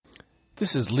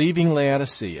This is Leaving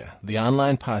Laodicea, the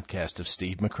online podcast of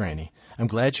Steve McCraney. I'm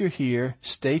glad you're here.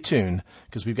 Stay tuned,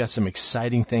 because we've got some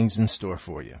exciting things in store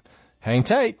for you. Hang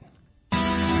tight. You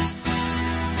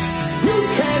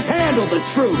can't handle the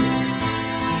truth.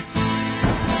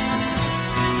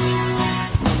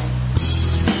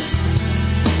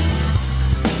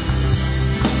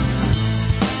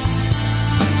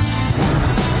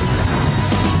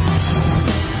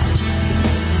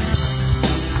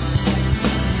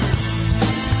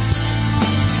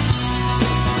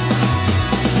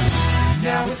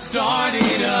 It started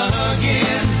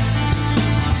again,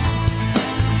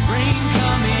 rain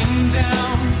coming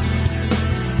down,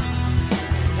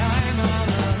 I'm all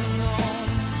alone.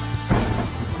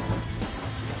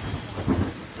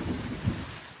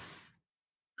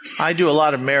 I do a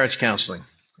lot of marriage counseling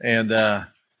and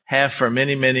have for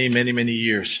many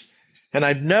years. And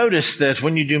I've noticed that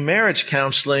when you do marriage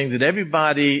counseling, that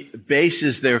everybody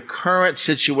bases their current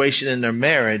situation in their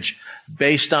marriage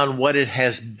based on what it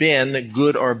has been,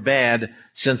 good or bad,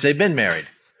 since they've been married.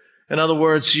 In other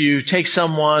words, you take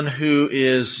someone who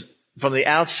is from the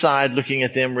outside looking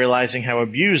at them, realizing how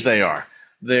abused they are.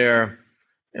 The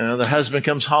husband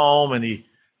comes home and he,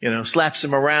 slaps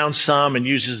them around some and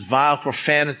uses vile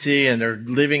profanity, and they're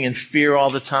living in fear all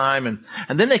the time.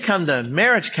 And then they come to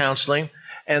marriage counseling,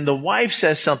 and the wife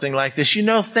says something like this: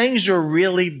 things are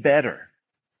really better.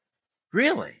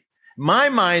 Really? In my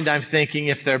mind, I'm thinking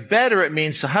if they're better, it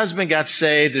means the husband got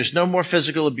saved. There's no more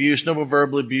physical abuse, no more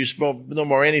verbal abuse, no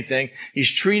more anything.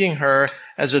 He's treating her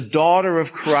as a daughter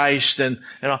of Christ.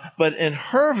 But in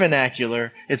her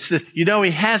vernacular, it's that,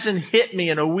 he hasn't hit me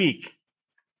in a week.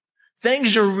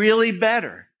 Things are really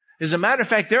better. As a matter of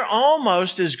fact, they're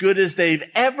almost as good as they've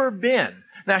ever been.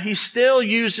 Now, he still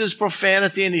uses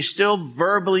profanity and he still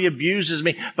verbally abuses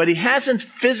me, but he hasn't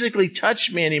physically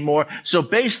touched me anymore. So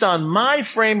based on my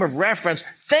frame of reference,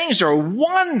 things are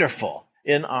wonderful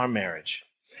in our marriage.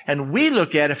 And we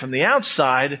look at it from the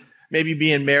outside, maybe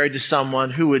being married to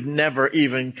someone who would never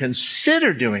even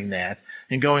consider doing that,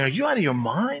 and going, are you out of your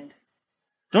mind?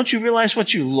 Don't you realize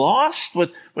what you lost,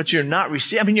 what you're not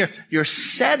receiving? You're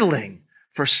settling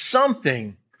for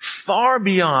something far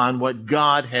beyond what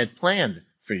God had planned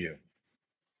for you.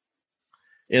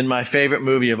 In my favorite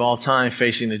movie of all time,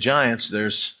 Facing the Giants,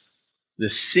 there's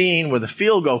this scene with a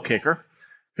field goal kicker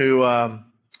who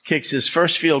kicks his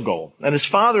first field goal. And his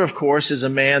father, of course, is a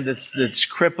man that's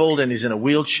crippled, and he's in a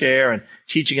wheelchair and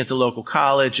teaching at the local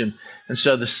college. And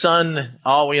so the son,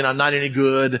 I'm not any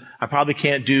good. I probably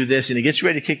can't do this. And he gets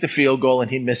ready to kick the field goal,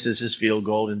 and he misses his field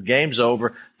goal, and game's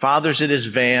over. Father's in his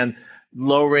van,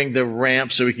 lowering the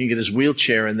ramp so he can get his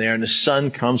wheelchair in there. And the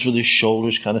son comes with his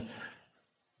shoulders kind of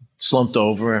slumped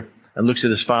over and looks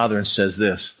at his father and says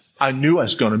this: I knew I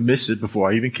was going to miss it before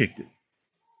I even kicked it.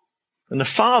 And the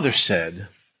father said,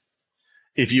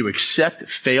 if you accept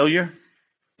failure,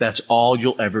 that's all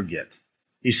you'll ever get.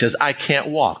 He says, I can't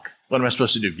walk. What am I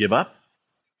supposed to do? Give up?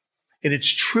 And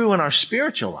it's true in our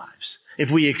spiritual lives. If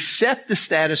we accept the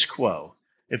status quo,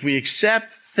 if we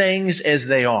accept things as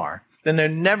they are, then they're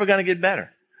never going to get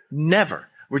better. Never.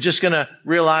 We're just going to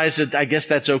realize that I guess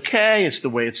that's okay. It's the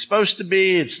way it's supposed to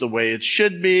be. It's the way it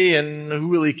should be. And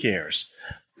who really cares?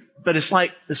 But it's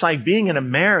like being in a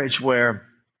marriage where,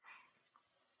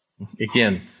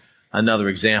 again, another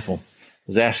example. I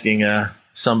was asking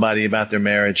somebody about their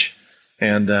marriage,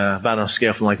 and about on a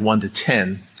scale from like 1 to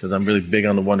 10, because I'm really big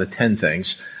on the 1 to 10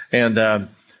 things. And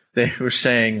they were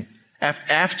saying,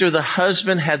 after the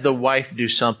husband had the wife do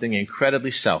something incredibly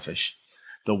selfish,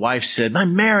 the wife said, my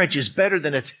marriage is better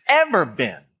than it's ever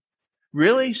been.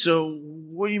 Really? So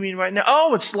what do you mean right now?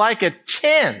 Oh, it's like a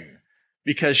 10,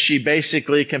 because she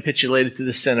basically capitulated to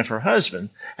the sin of her husband.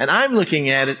 And I'm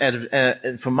looking at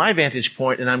it from my vantage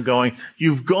point, and I'm going,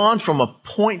 you've gone from a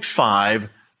 0.5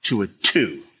 to a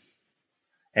 2,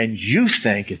 and you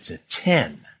think it's a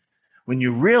 10, when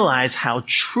you realize how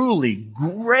truly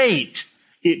great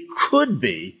it could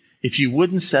be if you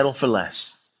wouldn't settle for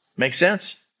less. Make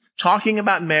sense? Talking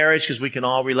about marriage, because we can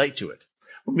all relate to it.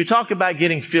 When we talk about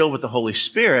getting filled with the Holy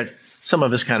Spirit, some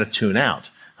of us kind of tune out.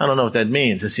 I don't know what that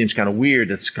means. It seems kind of weird.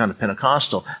 It's kind of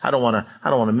Pentecostal. I don't want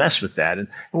to mess with that. And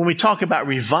when we talk about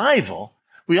revival,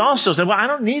 we also say, well, I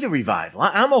don't need a revival.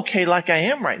 I'm okay like I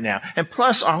am right now. And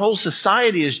plus, our whole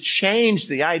society has changed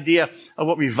the idea of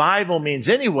what revival means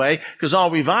anyway, because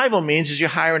all revival means is you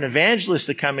hire an evangelist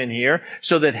to come in here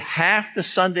so that half the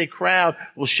Sunday crowd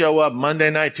will show up Monday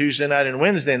night, Tuesday night, and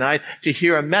Wednesday night to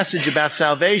hear a message about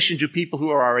salvation to people who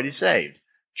are already saved.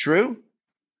 True?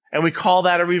 And we call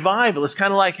that a revival. It's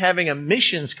kind of like having a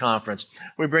missions conference.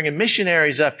 We bring in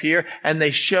missionaries up here and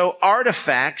they show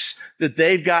artifacts that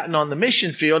they've gotten on the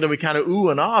mission field, and we kind of ooh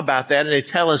and ah about that, and they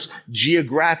tell us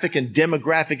geographic and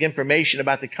demographic information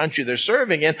about the country they're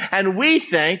serving in. And we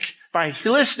think, by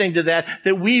listening to that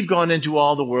we've gone into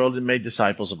all the world and made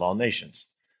disciples of all nations.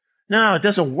 No, it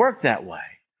doesn't work that way.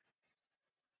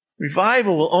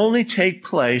 Revival will only take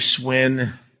place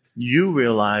when you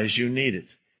realize you need it,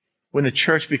 when the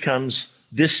church becomes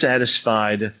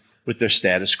dissatisfied with their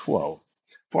status quo.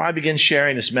 Before I begin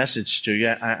sharing this message to you,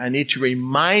 I need to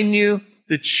remind you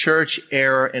the church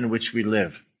era in which we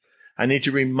live. I need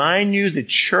to remind you the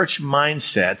church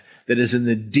mindset that is in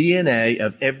the DNA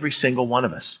of every single one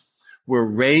of us. We're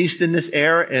raised in this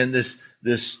era, in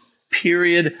this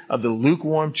period of the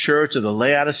lukewarm church, of the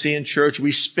Laodicean church.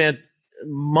 We spent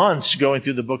months going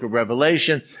through the book of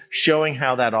Revelation, showing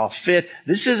how that all fit.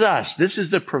 This is us. This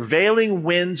is the prevailing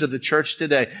winds of the church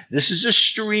today. This is a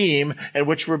stream in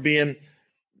which we're being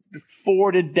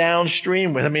forwarded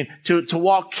downstream with. I mean, to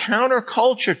walk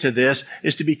counterculture to this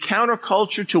is to be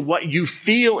counterculture to what you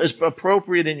feel is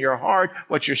appropriate in your heart,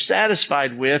 what you're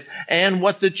satisfied with, and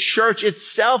what the church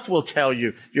itself will tell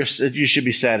you you should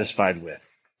be satisfied with.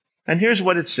 And here's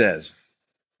what it says.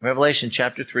 Revelation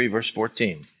chapter 3, verse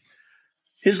 14.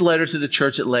 His letter to the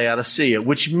church at Laodicea,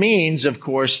 which means, of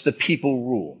course, the people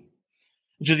rule.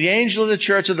 To the angel of the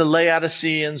church of the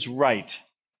Laodiceans write,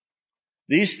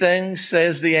 these things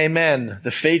says the Amen, the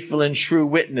faithful and true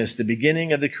witness, the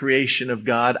beginning of the creation of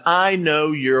God. I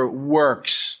know your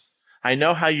works. I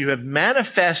know how you have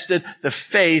manifested the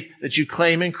faith that you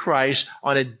claim in Christ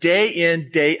on a day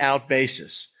in, day out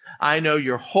basis. I know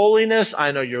your holiness.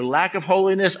 I know your lack of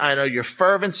holiness. I know your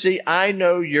fervency. I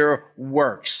know your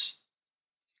works.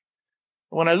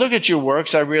 When I look at your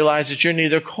works, I realize that you're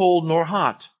neither cold nor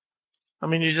hot. I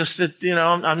mean, you just sit,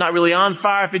 I'm not really on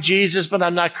fire for Jesus, but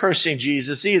I'm not cursing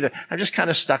Jesus either. I'm just kind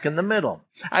of stuck in the middle.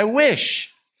 I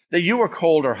wish that you were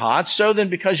cold or hot. So then,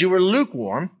 because you were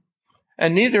lukewarm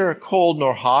and neither cold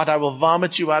nor hot, I will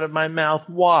vomit you out of my mouth.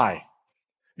 Why?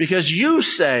 Because you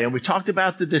say, and we talked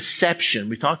about the deception.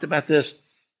 We talked about this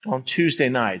on Tuesday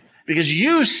night. Because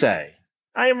you say,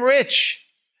 I am rich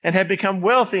and have become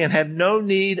wealthy and have no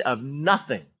need of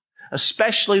nothing,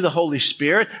 especially the Holy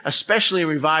Spirit, especially a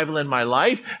revival in my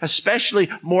life, especially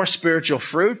more spiritual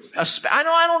fruit. I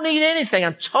don't need anything.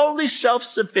 I'm totally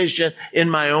self-sufficient in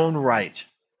my own right.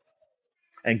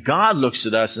 And God looks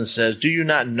at us and says, do you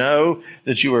not know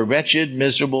that you are wretched,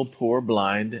 miserable, poor,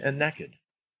 blind, and naked?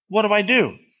 What do I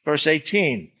do? Verse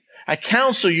 18, I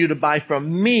counsel you to buy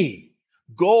from me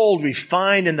gold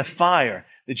refined in the fire,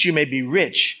 that you may be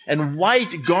rich, and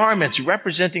white garments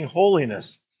representing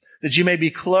holiness, that you may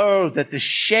be clothed, that the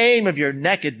shame of your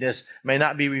nakedness may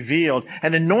not be revealed,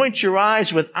 and anoint your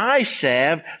eyes with eye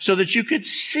salve, so that you could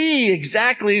see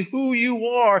exactly who you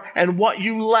are and what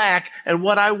you lack and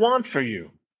what I want for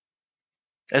you.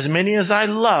 As many as I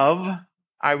love,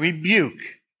 I rebuke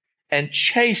and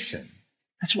chasten.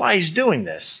 That's why he's doing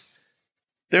this.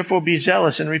 Therefore be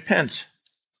zealous and repent.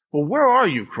 Well, where are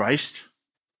you, Christ?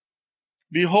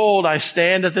 Behold, I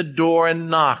stand at the door and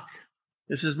knock.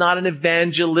 This is not an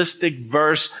evangelistic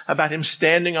verse about him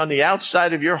standing on the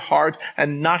outside of your heart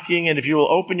and knocking, and if you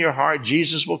will open your heart,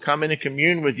 Jesus will come in and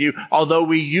commune with you, although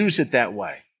we use it that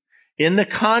way. In the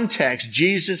context,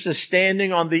 Jesus is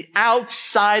standing on the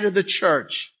outside of the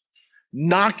church,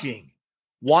 knocking,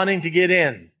 wanting to get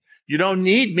in. You don't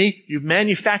need me. You've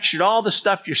manufactured all the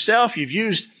stuff yourself. You've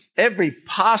used every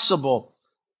possible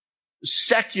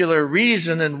secular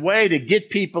reason and way to get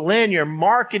people in. Your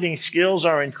marketing skills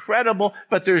are incredible,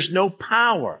 but there's no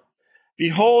power.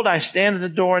 Behold, I stand at the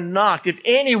door and knock. If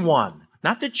anyone,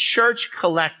 not the church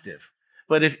collective,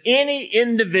 but if any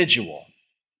individual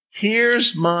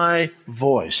hears my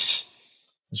voice,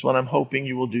 is what I'm hoping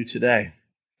you will do today.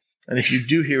 And if you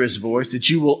do hear his voice, that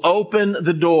you will open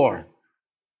the door.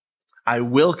 I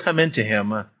will come into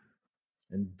him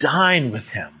and dine with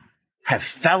him, have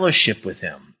fellowship with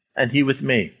him, and he with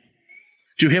me.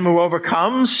 To him who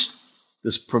overcomes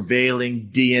this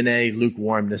prevailing DNA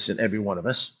lukewarmness in every one of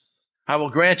us, I will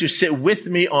grant to sit with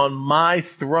me on my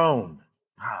throne.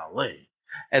 Golly.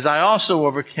 As I also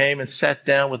overcame and sat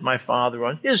down with my Father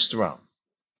on his throne.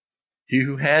 He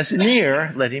who has an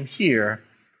ear, let him hear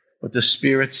what the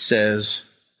Spirit says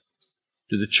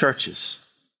to the churches.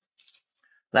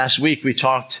 Last week we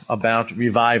talked about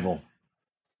revival.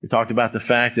 We talked about the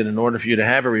fact that in order for you to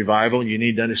have a revival, you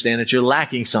need to understand that you're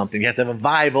lacking something. You have to have a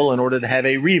Bible in order to have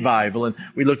a revival. And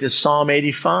we looked at Psalm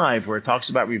 85, where it talks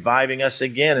about reviving us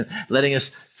again and letting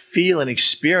us feel and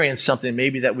experience something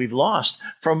maybe that we've lost.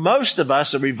 For most of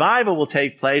us, a revival will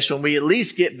take place when we at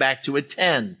least get back to a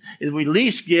 10. If we at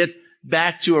least get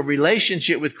back to a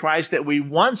relationship with Christ that we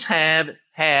once had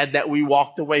that we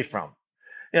walked away from.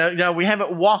 We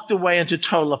haven't walked away into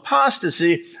total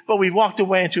apostasy, but we walked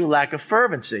away into a lack of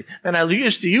fervency. And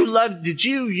did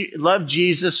you love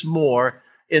Jesus more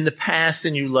in the past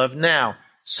than you love now?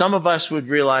 Some of us would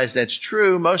realize that's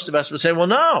true. Most of us would say, well,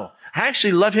 no, I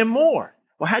actually love him more.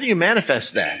 Well, how do you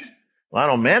manifest that? Well, I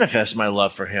don't manifest my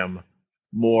love for him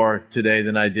more today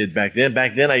than I did back then.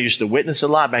 Back then, I used to witness a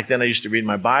lot. Back then, I used to read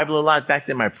my Bible a lot. Back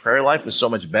then, my prayer life was so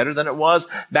much better than it was.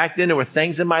 Back then, there were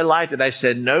things in my life that I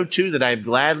said no to that I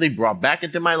gladly brought back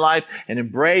into my life and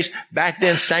embraced. Back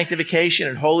then, sanctification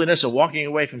and holiness and walking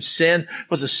away from sin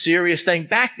was a serious thing.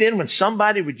 Back then, when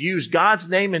somebody would use God's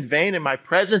name in vain in my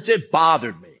presence, it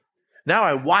bothered me. Now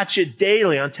I watch it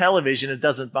daily on television. It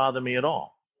doesn't bother me at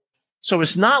all. So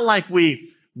it's not like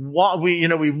we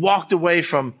walked away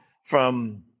from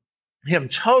him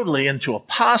totally into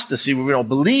apostasy where we don't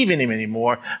believe in him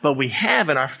anymore, but we have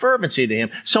in our fervency to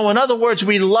him. So in other words,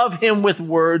 we love him with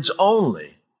words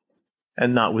only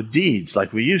and not with deeds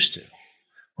like we used to.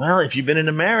 Well, if you've been in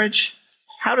a marriage,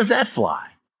 how does that fly?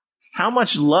 How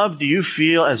much love do you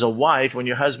feel as a wife when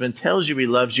your husband tells you he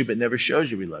loves you but never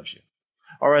shows you he loves you?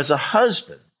 Or as a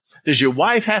husband, does your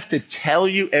wife have to tell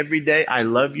you every day, I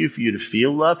love you, for you to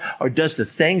feel love? Or does the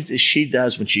things that she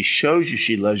does when she shows you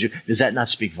she loves you, does that not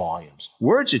speak volumes?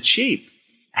 Words are cheap.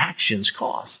 Actions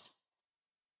cost.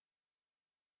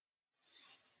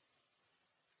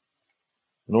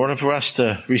 In order for us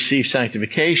to receive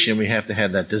sanctification, we have to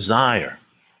have that desire.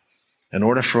 In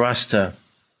order for us to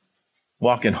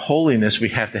walk in holiness, we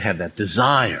have to have that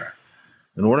desire.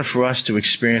 In order for us to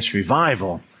experience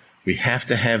revival, we have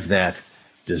to have that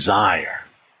desire.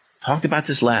 Talked about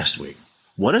this last week.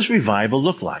 What does revival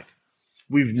look like?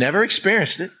 We've never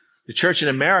experienced it. The church in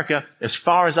America, as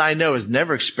far as I know, has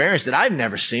never experienced it. I've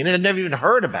never seen it. I've never even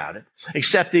heard about it,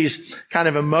 except these kind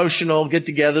of emotional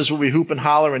get-togethers where we hoop and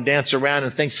holler and dance around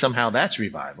and think somehow that's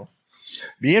revival.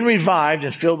 Being revived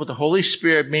and filled with the Holy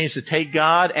Spirit means to take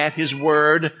God at his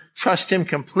word, trust him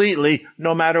completely,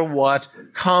 no matter what,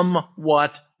 come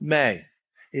what may.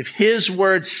 If his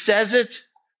word says it,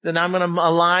 then I'm going to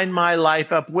align my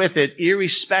life up with it,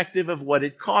 irrespective of what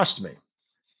it cost me.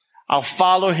 I'll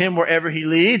follow him wherever he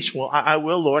leads. Well, I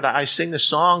will, Lord. I sing the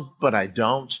song, but I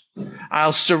don't.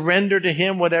 I'll surrender to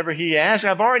him whatever he asks.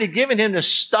 I've already given him the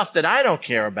stuff that I don't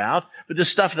care about, but the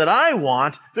stuff that I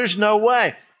want, there's no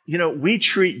way. We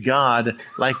treat God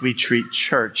like we treat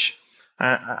church.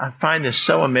 I find this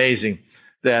so amazing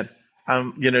that,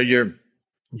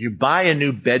 you buy a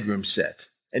new bedroom set.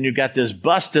 And you've got this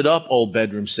busted up old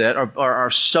bedroom set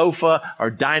or sofa or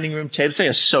dining room table. Say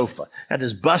a sofa. Got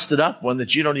this busted up one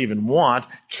that you don't even want,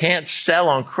 can't sell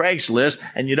on Craigslist,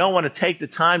 and you don't want to take the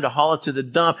time to haul it to the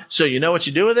dump. So you know what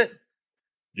you do with it?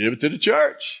 Give it to the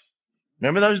church.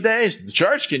 Remember those days? The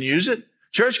church can use it.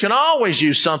 Church can always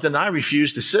use something I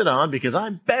refuse to sit on because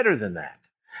I'm better than that.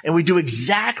 And we do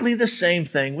exactly the same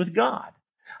thing with God.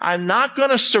 I'm not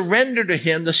going to surrender to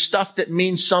him the stuff that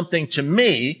means something to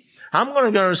me. I'm going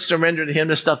to go and surrender to him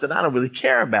the stuff that I don't really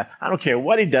care about. I don't care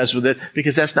what he does with it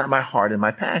because that's not my heart and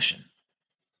my passion.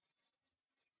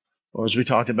 Or as we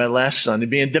talked about last Sunday,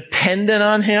 being dependent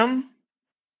on him.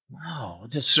 No.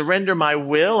 To surrender my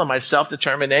will and my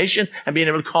self-determination and being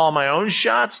able to call my own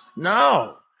shots.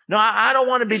 No. I don't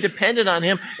want to be dependent on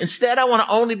him. Instead, I want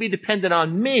to only be dependent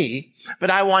on me,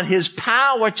 but I want his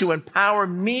power to empower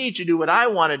me to do what I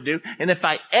want to do. And if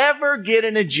I ever get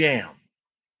in a jam,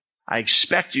 I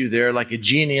expect you there like a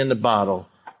genie in the bottle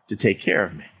to take care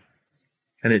of me.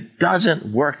 And it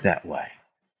doesn't work that way.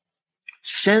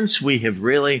 Since we have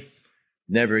really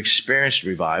never experienced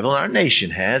revival, and our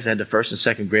nation has had the First and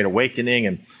Second Great Awakening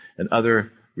and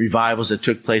other revivals that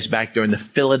took place back during the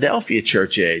Philadelphia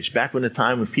church age, back when the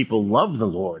time when people loved the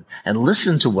Lord and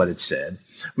listened to what it said.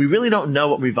 We really don't know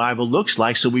what revival looks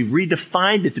like, so we've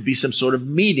redefined it to be some sort of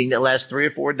meeting that lasts 3 or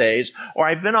 4 days. Or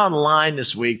I've been online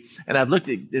this week, and I've looked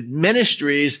at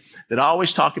ministries that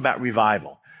always talk about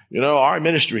revival. Our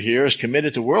ministry here is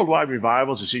committed to worldwide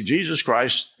revival to see Jesus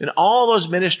Christ. And all those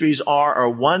ministries are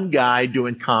one guy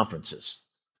doing conferences.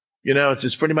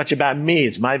 It's pretty much about me.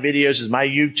 It's my videos, it's my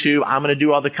YouTube. I'm going to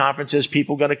do all the conferences.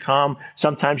 People are going to come.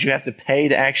 Sometimes you have to pay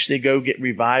to actually go get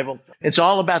revival. It's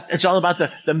all about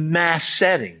the mass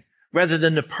setting. rather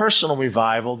than the personal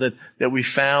revival that we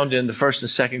found in the first and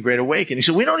second Great Awakening.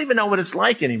 So we don't even know what it's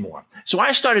like anymore. So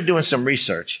I started doing some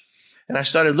research, and I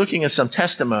started looking at some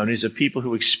testimonies of people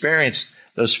who experienced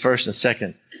those first and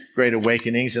second Great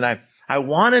Awakenings, and I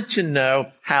wanted to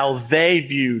know how they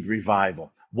viewed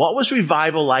revival. What was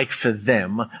revival like for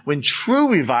them when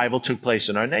true revival took place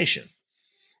in our nation?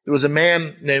 There was a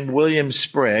man named William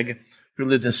Sprague who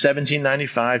lived in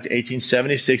 1795 to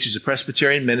 1876. He was a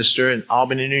Presbyterian minister in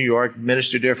Albany, New York,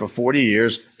 ministered there for 40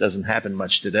 years. Doesn't happen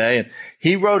much today. And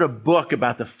he wrote a book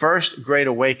about the first Great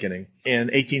Awakening in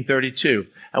 1832.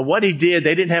 And what he did,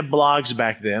 they didn't have blogs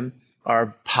back then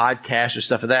or podcasts or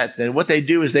stuff of that. And what they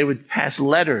do is they would pass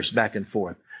letters back and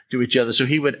forth to each other. So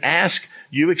he would ask,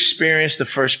 you experienced the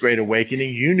first Great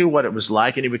Awakening, you knew what it was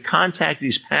like, and he would contact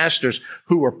these pastors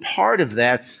who were part of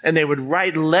that, and they would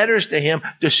write letters to him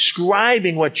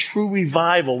describing what true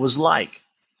revival was like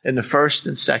in the first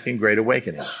and second Great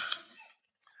Awakening.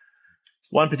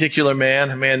 One particular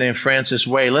man, a man named Francis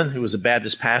Wayland, who was a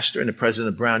Baptist pastor and the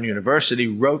president of Brown University,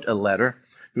 wrote a letter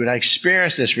who had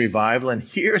experienced this revival, and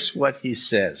here's what he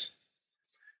says.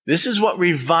 This is what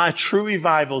true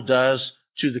revival does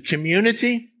to the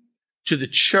community, to the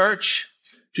church,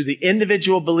 to the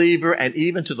individual believer, and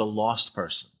even to the lost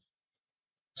person.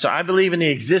 So I believe in the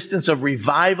existence of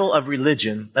revival of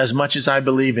religion as much as I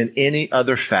believe in any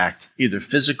other fact, either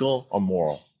physical or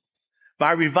moral.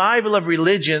 By revival of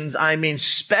religions, I mean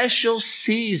special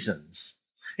seasons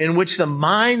in which the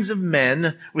minds of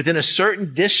men within a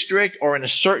certain district or in a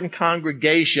certain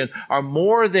congregation are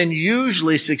more than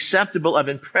usually susceptible of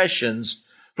impressions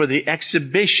for the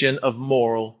exhibition of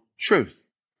moral truth.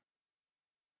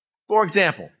 For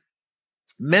example,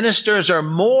 ministers are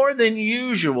more than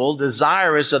usual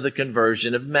desirous of the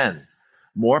conversion of men.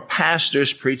 More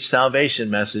pastors preach salvation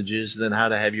messages than how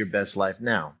to have your best life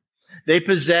now. They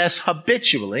possess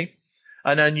habitually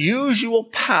an unusual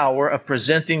power of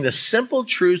presenting the simple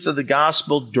truths of the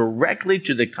gospel directly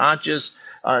to the conscience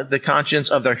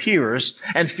of their hearers,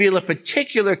 and feel a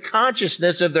particular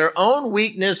consciousness of their own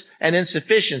weakness and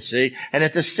insufficiency, and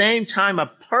at the same time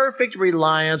a perfect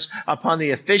reliance upon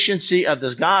the efficiency of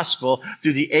the gospel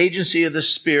through the agency of the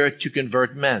Spirit to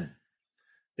convert men.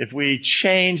 If we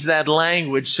change that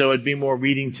language so it'd be more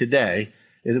reading today,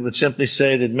 it would simply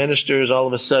say that ministers all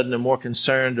of a sudden are more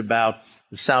concerned about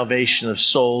the salvation of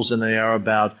souls than they are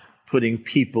about putting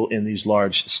people in these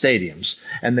large stadiums.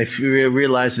 And they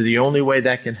realize that the only way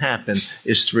that can happen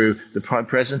is through the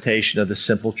presentation of the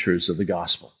simple truths of the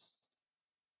gospel.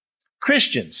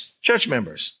 Christians, church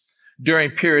members,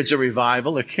 during periods of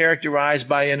revival are characterized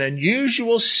by an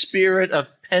unusual spirit of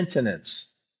penitence,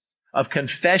 of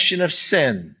confession of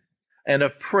sin, and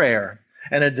of prayer,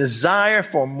 and a desire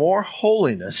for more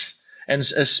holiness, and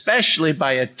especially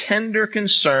by a tender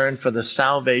concern for the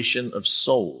salvation of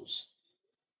souls.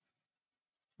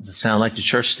 Does it sound like the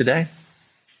church today?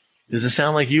 Does it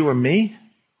sound like you or me?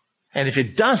 And if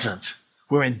it doesn't,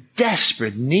 we're in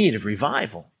desperate need of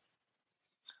revival.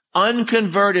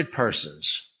 Unconverted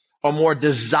persons are more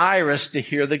desirous to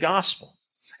hear the gospel,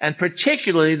 and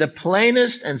particularly the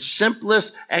plainest and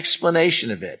simplest explanation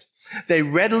of it. They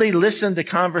readily listen to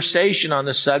conversation on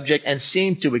the subject and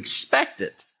seem to expect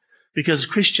it because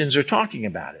Christians are talking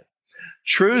about it.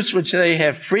 Truths which they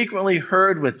have frequently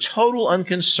heard with total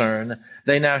unconcern,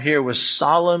 they now hear with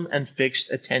solemn and fixed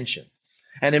attention.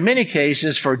 And in many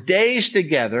cases, for days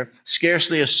together,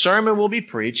 scarcely a sermon will be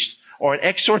preached or an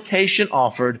exhortation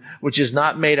offered which is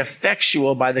not made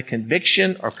effectual by the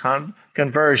conviction or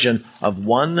conversion of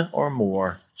one or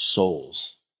more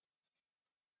souls.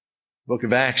 Book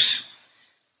of Acts,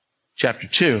 chapter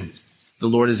 2, the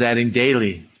Lord is adding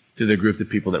daily to the group of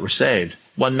people that were saved.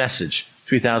 One message,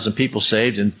 3,000 people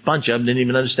saved, and a bunch of them didn't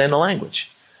even understand the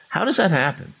language. How does that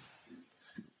happen?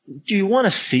 Do you want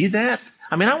to see that?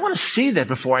 I mean, I want to see that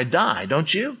before I die,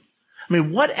 don't you? I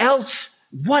mean, what else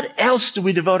do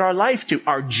we devote our life to?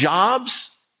 Our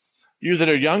jobs? You that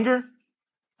are younger?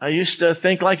 I used to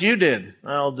think like you did.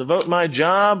 I'll devote my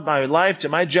life to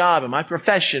my job and my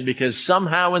profession because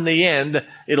somehow in the end,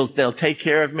 they'll take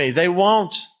care of me. They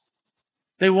won't.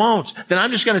 They won't. Then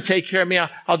I'm just going to take care of me.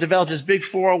 I'll develop this big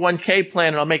 401k plan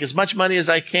and I'll make as much money as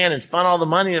I can and funnel all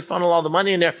the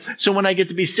money in there. So when I get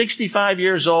to be 65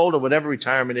 years old or whatever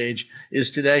retirement age is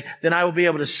today, then I will be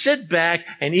able to sit back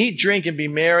and eat, drink, and be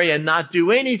merry and not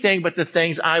do anything but the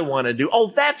things I want to do.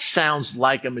 Oh, that sounds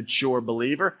like a mature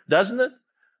believer, doesn't it?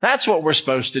 That's what we're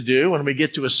supposed to do when we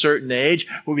get to a certain age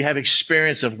where we have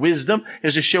experience of wisdom,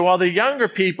 is to show all the younger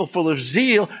people full of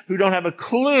zeal who don't have a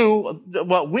clue.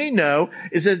 What we know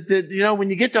is that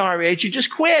when you get to our age, you just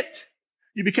quit.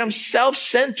 You become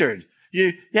self-centered.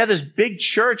 You have this big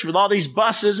church with all these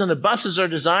buses, and the buses are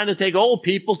designed to take old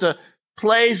people to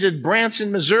plays at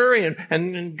Branson, Missouri,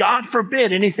 and God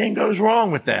forbid anything goes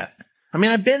wrong with that. I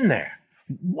mean, I've been there.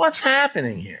 What's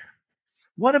happening here?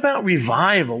 What about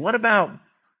revival? What about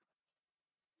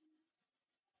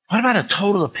a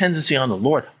total dependency on the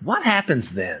Lord? What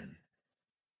happens then?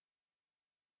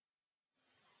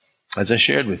 As I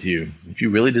shared with you, if you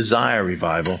really desire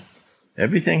revival,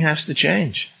 everything has to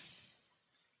change.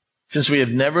 Since we have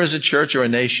never as a church or a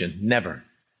nation, never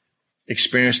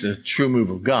experienced a true move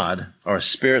of God or a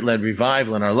spirit-led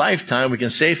revival in our lifetime, we can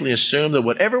safely assume that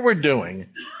whatever we're doing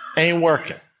ain't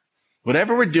working.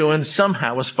 Whatever we're doing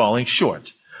somehow is falling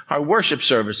short. Our worship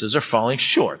services are falling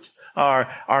short.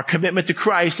 Our commitment to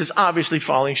Christ is obviously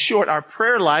falling short. Our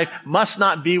prayer life must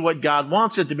not be what God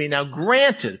wants it to be. Now,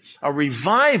 granted, a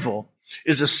revival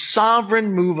is a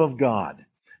sovereign move of God.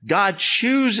 God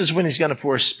chooses when he's going to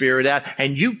pour his Spirit out,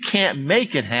 and you can't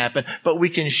make it happen, but we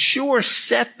can sure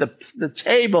set the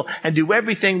table and do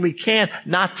everything we can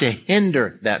not to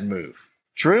hinder that move.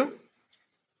 True?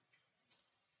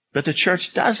 But the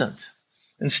church doesn't.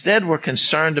 Instead, we're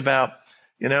concerned about,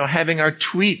 having our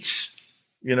tweets,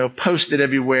 posted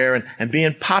everywhere and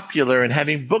being popular and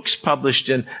having books published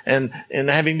and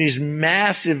having these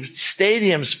massive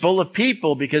stadiums full of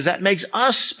people because that makes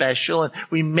us special. And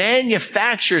we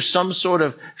manufacture some sort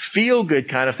of feel-good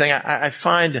kind of thing. I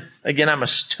find, again, I'm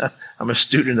a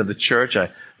student of the church. I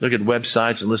look at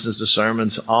websites and listen to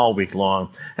sermons all week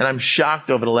long. And I'm shocked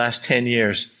over the last 10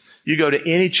 years. You go to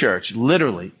any church,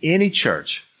 literally any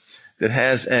church that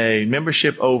has a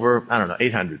membership over,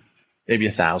 800, maybe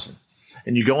 1,000.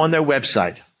 And you go on their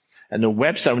website, and the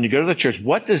website, when you go to the church,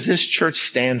 what does this church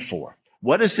stand for?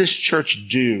 What does this church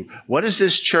do? What is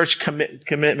this church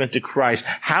commitment to Christ?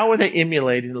 How are they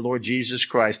emulating the Lord Jesus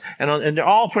Christ? And they're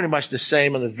all pretty much the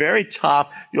same. On the very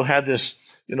top, you'll have this,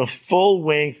 full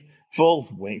length,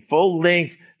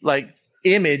 like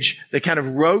image that kind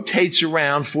of rotates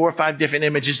around 4 or 5 different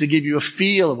images to give you a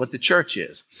feel of what the church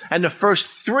is. And the first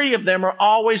 3 of them are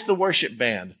always the worship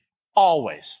band.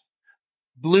 Always.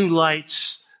 Blue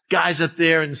lights, guys up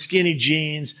there in skinny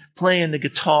jeans, playing the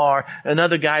guitar,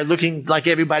 another guy looking like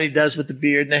everybody does with the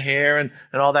beard and the hair and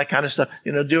all that kind of stuff,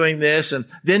 doing this. And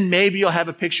then maybe you'll have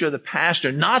a picture of the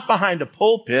pastor, not behind a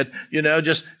pulpit,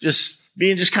 just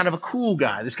being just kind of a cool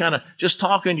guy, that's kind of just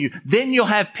talking to you. Then you'll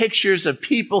have pictures of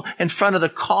people in front of the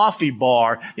coffee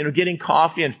bar, getting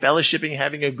coffee and fellowshipping,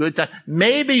 having a good time.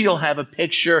 Maybe you'll have a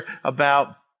picture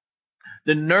about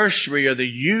the nursery or the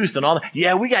youth and all that.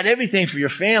 Yeah, we got everything for your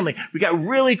family. We got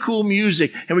really cool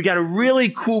music, and we got a really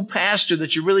cool pastor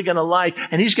that you're really going to like,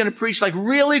 and he's going to preach like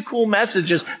really cool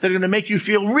messages that are going to make you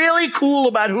feel really cool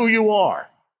about who you are.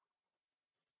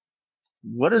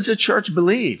 What does the church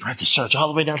believe? Right, the church all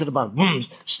the way down to the bottom.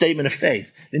 Statement of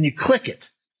faith. Then you click it.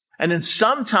 And then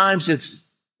sometimes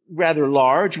it's rather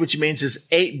large, which means it's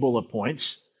 8 bullet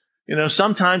points.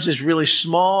 Sometimes it's really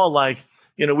small, like,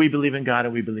 we believe in God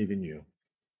and we believe in you.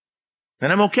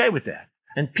 And I'm okay with that.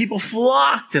 And people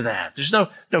flock to that. There's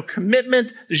no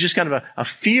commitment. There's just kind of a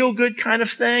feel-good kind of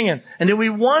thing. And then we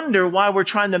wonder why we're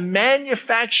trying to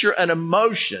manufacture an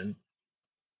emotion,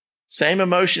 same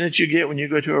emotion that you get when you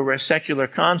go to a secular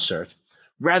concert,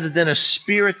 rather than a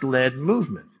spirit-led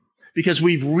movement. Because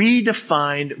we've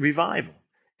redefined revival.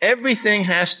 Everything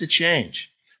has to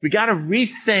change. We got to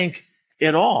rethink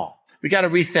it all. We got to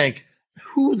rethink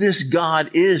who this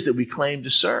God is that we claim to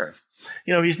serve.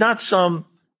 He's not some,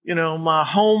 my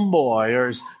homeboy, or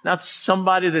he's not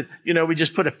somebody that, we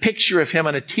just put a picture of him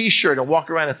on a t-shirt and walk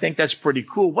around and think that's pretty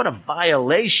cool. What a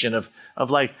violation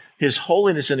of like his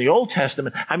holiness in the Old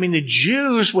Testament. I mean, the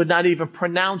Jews would not even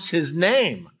pronounce his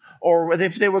name. Or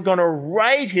if they were going to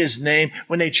write his name,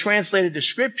 when they translated the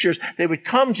scriptures, they would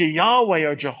come to Yahweh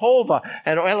or Jehovah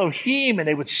and Elohim, and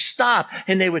they would stop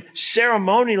and they would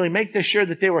ceremonially make sure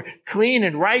that they were clean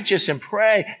and righteous and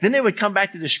pray. Then they would come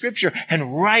back to the scripture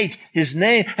and write his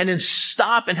name and then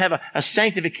stop and have a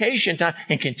sanctification time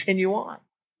and continue on.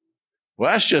 Well,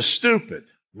 that's just stupid.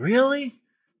 Really?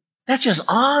 That's just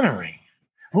honoring.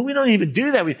 Well, we don't even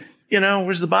do that.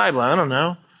 Where's the Bible? I don't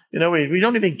know. We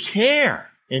don't even care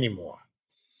anymore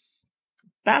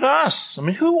about us. I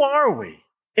mean, who are we?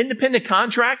 Independent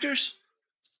contractors?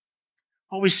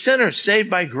 Are we sinners saved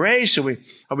by grace? Are we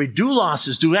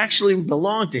doulos? Do we actually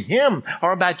belong to him?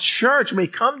 Or about church? When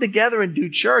we come together and do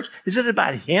church, is it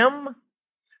about him?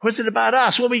 Or is it about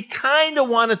us? Well, we kind of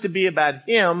want it to be about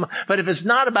him, but if it's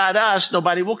not about us,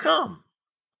 nobody will come.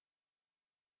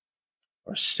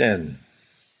 Or sin.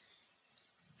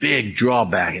 Big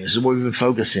drawback, and this is what we've been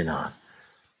focusing on.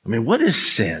 I mean, what is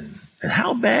sin? And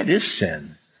how bad is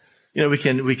sin? We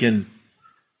can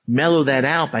mellow that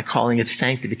out by calling it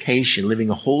sanctification, living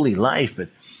a holy life. But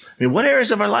I mean, what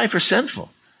areas of our life are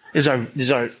sinful? Is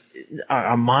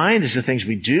our mind, is the things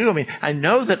we do? I mean, I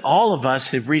know that all of us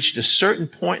have reached a certain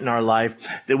point in our life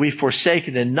that we've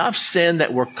forsaken enough sin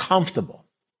that we're comfortable.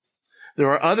 There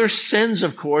are other sins,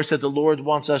 of course, that the Lord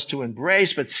wants us to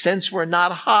embrace, but since we're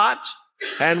not hot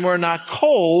and we're not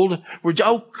cold, we're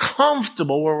so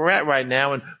comfortable where we're at right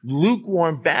now in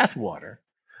lukewarm bathwater.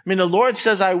 I mean, the Lord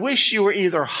says, I wish you were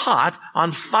either hot,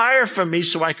 on fire for me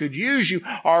so I could use you,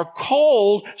 or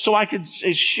cold so I could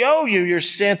show you your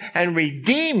sin and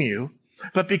redeem you.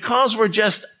 But because we're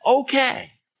just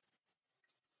okay,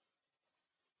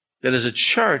 that as a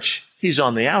church, He's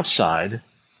on the outside,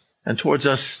 and towards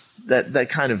us, that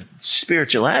kind of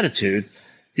spiritual attitude,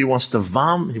 He wants to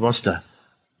vomit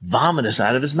us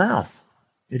out of His mouth.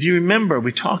 If you remember,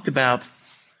 we talked about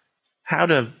how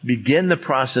to begin the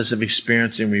process of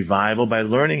experiencing revival by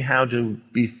learning how to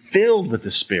be filled with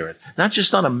the Spirit, not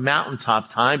just on a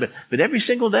mountaintop time, but every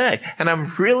single day. And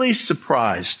I'm really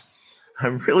surprised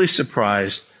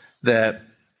that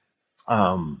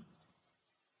God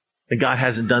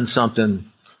hasn't done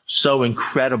something so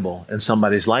incredible in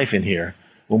somebody's life in here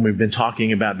when we've been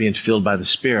talking about being filled by the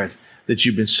Spirit, that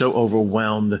you've been so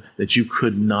overwhelmed that you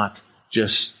could not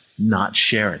just not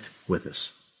share it with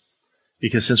us.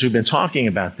 Because since we've been talking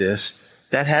about this,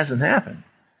 that hasn't happened.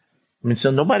 I mean, so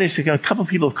a couple of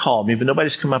people have called me, but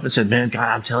nobody's come up and said, man, God,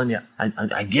 I'm telling you,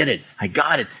 I get it. I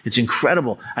got it. It's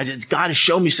incredible. God has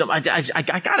shown me something. I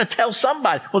got to tell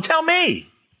somebody. Well, tell me.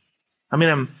 I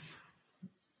mean,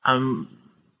 I'm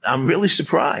really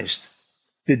surprised.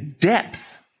 The depth,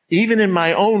 even in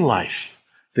my own life,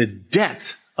 the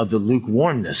depth of the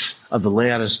lukewarmness of the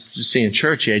Laodicean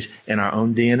church age in our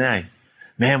own DNA.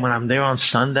 Man, when I'm there on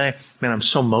Sunday, man, I'm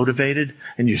so motivated,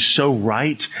 and you're so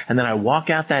right. And then I walk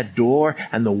out that door,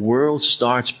 and the world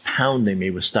starts pounding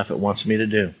me with stuff it wants me to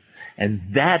do. And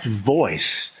that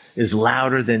voice is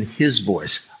louder than His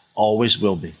voice. Always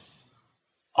will be.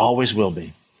 Always will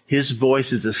be. His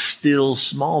voice is a still,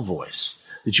 small voice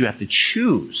that you have to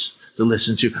choose to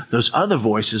listen to. Those other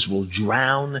voices will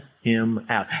drown Him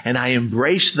out. And I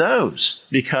embrace those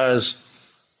because,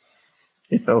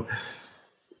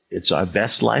 it's our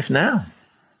best life now.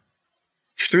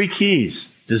 3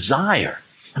 keys. Desire.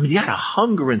 I mean, you got to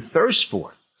hunger and thirst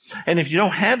for it. And if you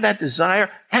don't have that desire,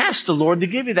 ask the Lord to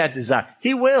give you that desire.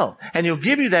 He will. And He'll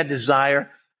give you that desire,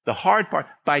 the hard part,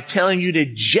 by telling you to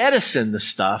jettison the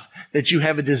stuff that you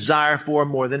have a desire for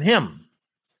more than Him.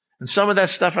 And some of that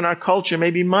stuff in our culture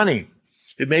may be money.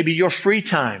 It may be your free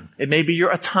time. It may be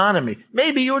your autonomy.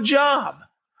 Maybe your job.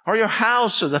 Or your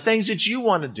house, or the things that you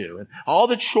want to do, and all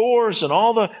the chores and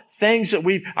all the things that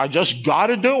I just got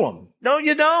to do them. No,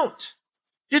 you don't.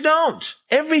 You don't.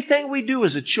 Everything we do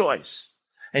is a choice.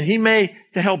 And He may,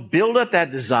 to help build up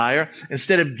that desire,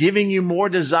 instead of giving you more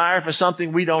desire for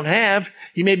something we don't have,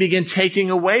 He may begin taking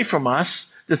away from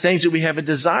us the things that we have a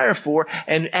desire for.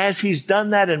 And as He's done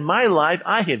that in my life,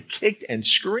 I have kicked and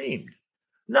screamed.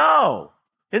 No.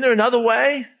 Isn't there another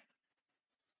way?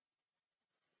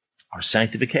 Our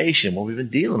sanctification, what we've been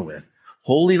dealing with.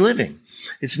 Holy living.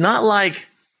 It's not like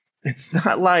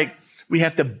we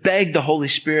have to beg the Holy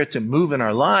Spirit to move in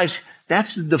our lives.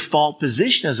 That's the default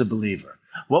position as a believer.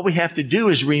 What we have to do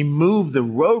is remove the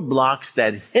roadblocks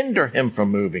that hinder Him from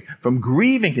moving, from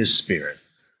grieving His Spirit.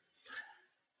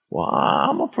 Well,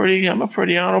 I'm a pretty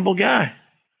honorable guy.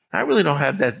 I really don't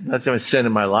have that much sin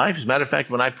in my life. As a matter of fact,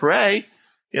 when I pray,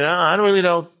 I really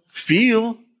don't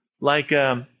feel like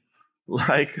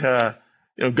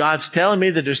God's telling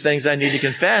me that there's things I need to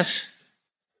confess.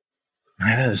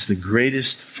 Man, it's the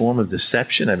greatest form of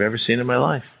deception I've ever seen in my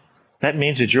life. That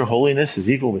means that your holiness is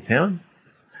equal with Him.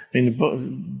 I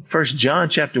mean, 1 John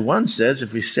chapter 1 says,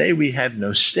 if we say we have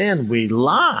no sin, we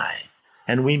lie,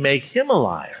 and we make Him a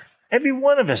liar. Every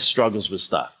one of us struggles with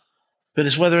stuff. But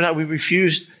it's whether or not we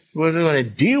refuse, whether we're going to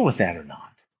deal with that or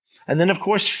not. And then, of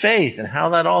course, faith and how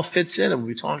that all fits in, and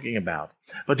we'll be talking about.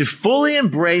 But to fully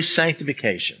embrace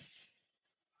sanctification,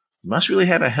 we must really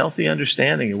have a healthy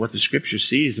understanding of what the Scripture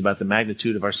sees about the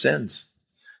magnitude of our sins.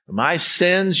 My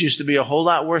sins used to be a whole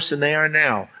lot worse than they are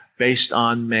now, based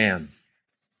on man.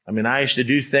 I mean, I used to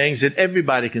do things that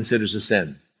everybody considers a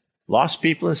sin. Lost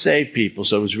people and saved people,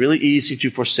 so it was really easy to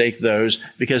forsake those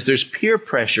because there's peer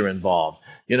pressure involved.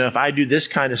 If I do this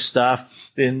kind of stuff,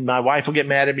 then my wife will get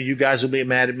mad at me, you guys will be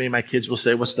mad at me, my kids will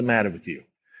say, what's the matter with you?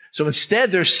 So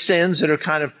instead, there's sins that are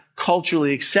kind of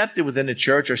culturally accepted within the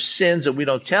church, or sins that we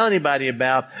don't tell anybody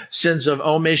about, sins of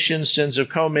omission, sins of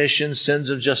commission, sins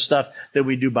of just stuff that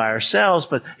we do by ourselves.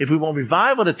 But if we want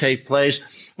revival to take place,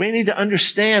 we need to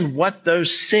understand what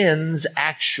those sins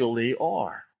actually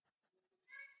are.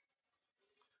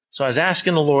 So I was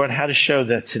asking the Lord how to show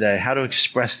that today, how to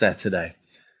express that today.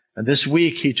 And this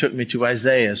week, he took me to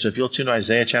Isaiah. So if you'll turn to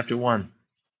Isaiah chapter 1.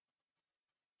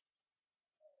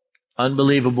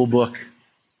 Unbelievable book.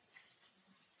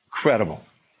 Incredible.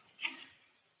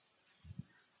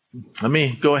 Let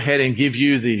me go ahead and give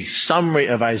you the summary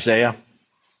of Isaiah.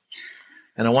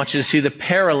 And I want you to see the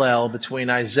parallel between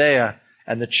Isaiah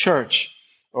and the church,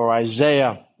 or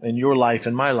Isaiah and your life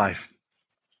and my life.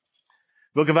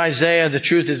 Book of Isaiah, the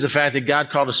truth is the fact that God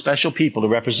called a special people to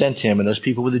represent him, and those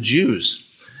people were the Jews.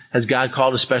 Has God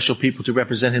called a special people to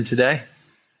represent him today?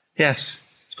 Yes,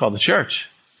 it's called the church,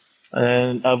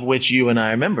 and of which you and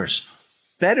I are members.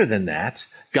 Better than that,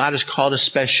 God has called a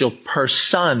special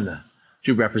person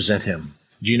to represent him.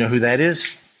 Do you know who that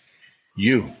is?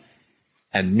 You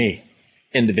and me,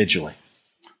 individually.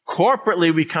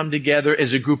 Corporately, we come together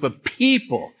as a group of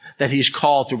people that he's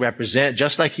called to represent,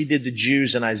 just like he did the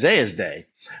Jews in Isaiah's day.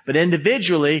 But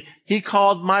individually, he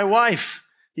called my wife.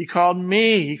 He called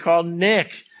me. He called Nick.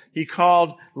 He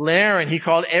called Laren. He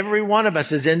called every one of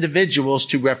us as individuals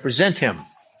to represent him.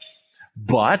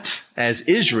 But as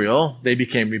Israel, they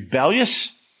became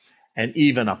rebellious and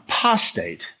even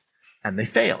apostate, and they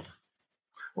failed.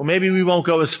 Well, maybe we won't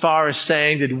go as far as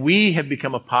saying that we have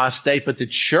become apostate, but the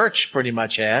church pretty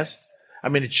much has. I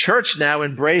mean, the church now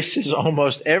embraces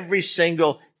almost every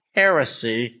single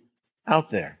heresy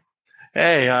out there.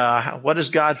 Hey, what does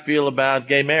God feel about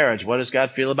gay marriage? What does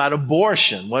God feel about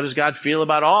abortion? What does God feel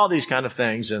about all these kind of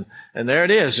things? And there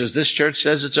it is. This church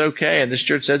says it's okay, and this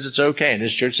church says it's okay, and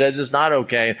this church says it's not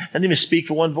okay. And they don't even speak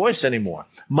for one voice anymore.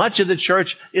 Much of the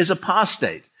church is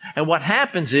apostate. And what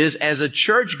happens is, as a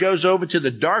church goes over to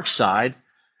the dark side,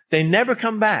 they never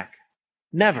come back.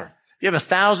 Never. You have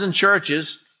 1,000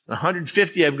 churches,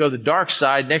 150 of them go to the dark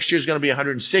side. Next year is going to be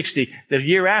 160. The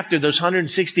year after, those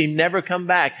 160 never come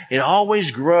back. It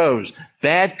always grows.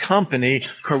 Bad company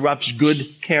corrupts good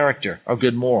character or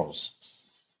good morals.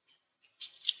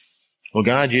 Well,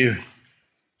 God, you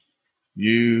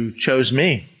chose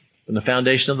me. From the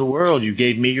foundation of the world, you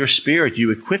gave me your spirit.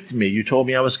 You equipped me. You told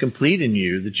me I was complete in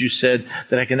you, that you said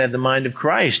that I can have the mind of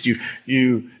Christ.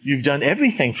 You've done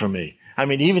everything for me. I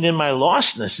mean, even in my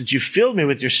lostness, that you filled me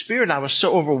with your spirit. I was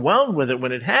so overwhelmed with it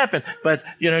when it happened. But,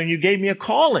 you gave me a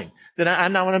calling, that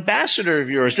I'm now an ambassador of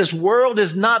yours. This world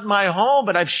is not my home,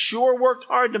 but I've sure worked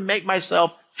hard to make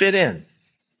myself fit in.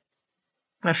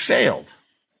 I failed,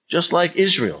 just like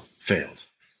Israel failed.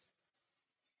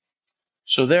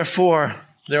 So therefore,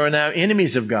 there are now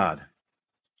enemies of God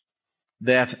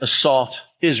that assault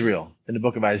Israel in the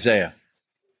book of Isaiah,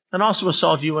 and also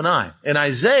assault you and I. In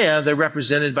Isaiah, they're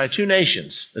represented by two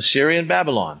nations, Assyria and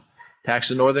Babylon. Attacks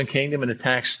the northern kingdom and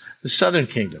attacks the southern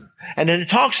kingdom. And then it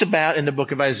talks about, in the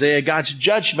book of Isaiah, God's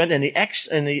judgment and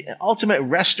the ultimate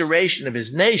restoration of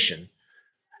his nation.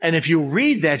 And if you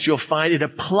read that, you'll find it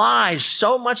applies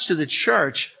so much to the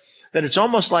church that it's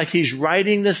almost like he's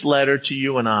writing this letter to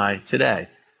you and I today,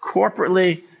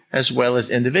 corporately as well as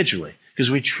individually,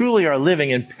 because we truly are living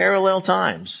in parallel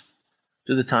times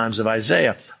to the times of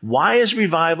Isaiah. Why is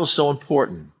revival so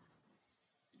important?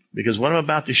 Because what I'm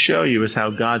about to show you is how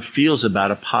God feels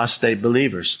about apostate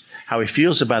believers, how he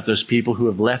feels about those people who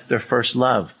have left their first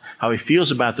love, how he feels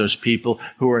about those people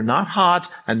who are not hot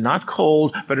and not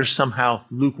cold, but are somehow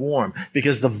lukewarm.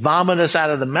 Because the vomit us out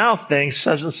of the mouth thing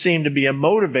doesn't seem to be a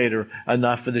motivator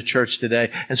enough for the church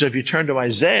today. And so if you turn to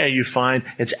Isaiah, you find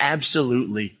it's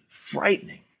absolutely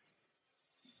frightening.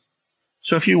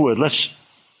 So if you would, let's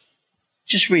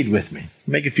just read with me.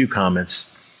 Make a few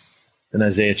comments in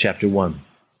Isaiah chapter 1.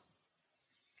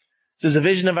 This is a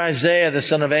vision of Isaiah, the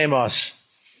son of Amos,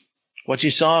 what he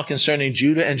saw concerning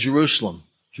Judah and Jerusalem.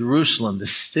 Jerusalem, the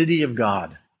city of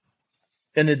God.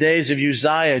 In the days of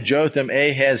Uzziah, Jotham,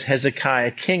 Ahaz,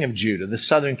 Hezekiah, king of Judah, the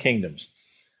southern kingdoms.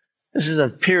 This is a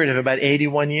period of about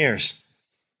 81 years.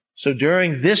 So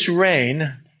during this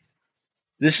reign,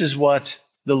 this is what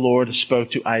the Lord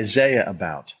spoke to Isaiah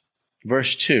about.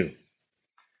 Verse 2.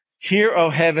 Hear, O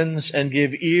heavens, and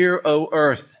give ear, O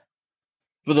earth,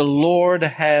 for the Lord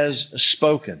has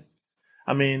spoken.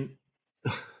 I mean,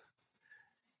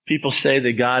 people say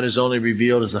that God is only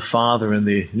revealed as a father in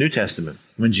the New Testament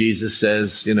when Jesus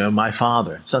says, my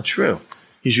father. It's not true.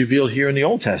 He's revealed here in the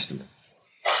Old Testament.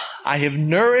 I have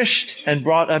nourished and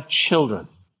brought up children,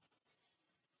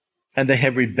 and they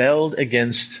have rebelled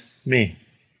against me.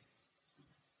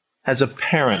 As a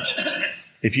parent,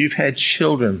 if you've had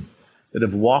children that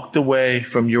have walked away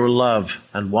from your love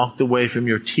and walked away from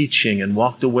your teaching and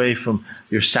walked away from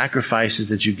your sacrifices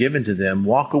that you've given to them,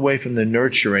 walk away from the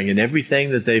nurturing and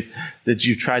everything that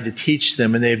you tried to teach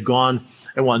them, and they've gone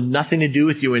and want nothing to do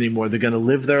with you anymore. They're going to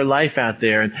live their life out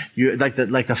there, and you like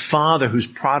the father whose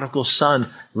prodigal son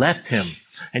left him.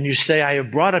 And you say, I have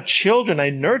brought up children, I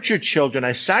nurtured children,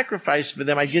 I sacrificed for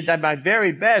them, I did my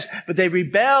very best, but they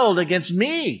rebelled against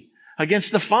me,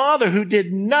 against the Father who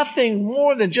did nothing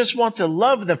more than just want to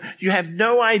love them. You have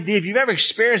no idea. If you've ever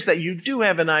experienced that, you do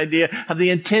have an idea of the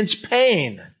intense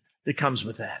pain that comes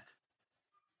with that.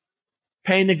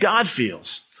 Pain that God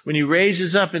feels when he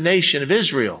raises up a nation of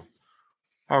Israel,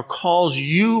 or calls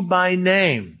you by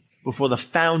name before the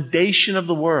foundation of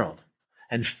the world,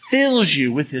 and fills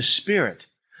you with his Spirit,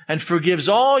 and forgives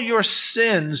all your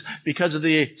sins because of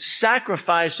the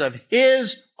sacrifice of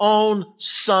his own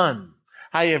Son.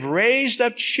 I have raised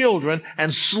up children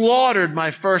and slaughtered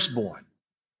my firstborn.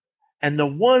 And the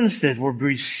ones that were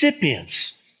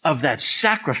recipients of that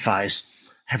sacrifice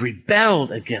have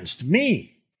rebelled against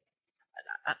me.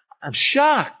 I'm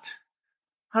shocked.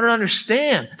 I don't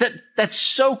understand. That's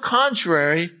so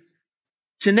contrary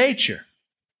to nature.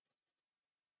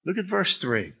 Look at verse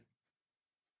 3.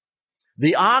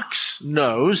 The ox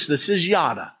knows, this is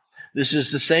yada. This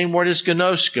is the same word as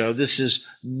gnosko. This is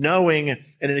knowing in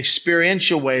an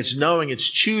experiential way. It's knowing, it's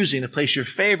choosing to place your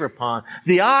favor upon.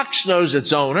 The ox knows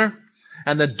its owner,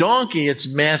 and the donkey its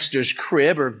master's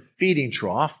crib or feeding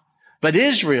trough. But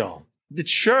Israel, the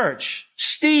church,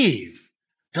 Steve,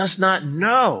 does not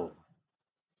know.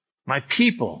 My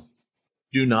people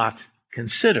do not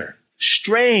consider.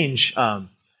 Strange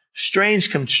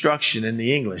construction in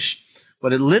the English.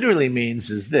 What it literally means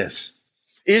is this.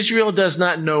 Israel does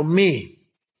not know me.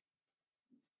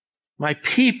 My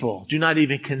people do not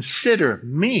even consider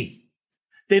me.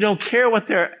 They don't care what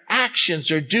their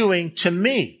actions are doing to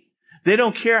me. They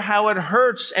don't care how it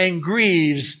hurts and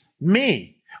grieves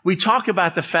me. We talk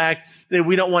about the fact that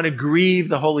we don't want to grieve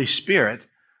the Holy Spirit.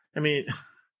 And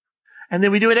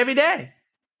then we do it every day.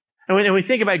 And when we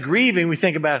think about grieving, we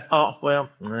think about,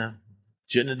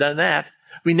 shouldn't have done that.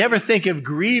 We never think of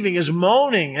grieving as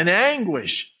moaning and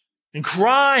anguish and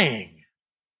crying.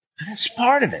 That's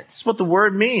part of it. That's what the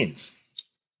word means.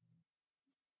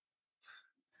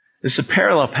 This is a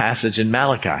parallel passage in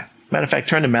Malachi. Matter of fact,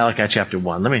 turn to Malachi chapter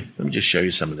 1. Let me just show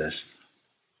you some of this.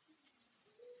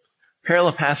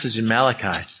 Parallel passage in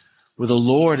Malachi where the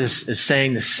Lord is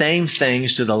saying the same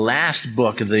things to the last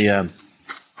book of the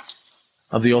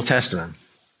Old Testament.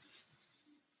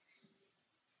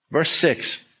 Verse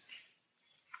 6.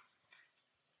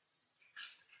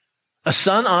 A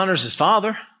son honors his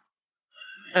father,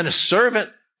 and a servant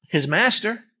his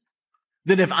master.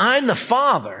 Then if I'm the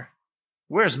father,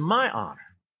 where's my honor?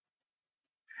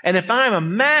 And if I'm a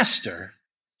master,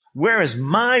 where is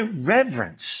my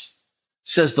reverence?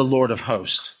 Says the Lord of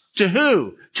hosts. To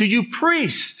who? To you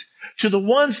priests, to the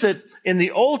ones that in the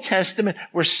Old Testament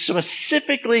were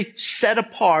specifically set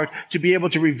apart to be able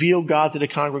to reveal God to the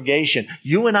congregation.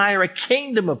 You and I are a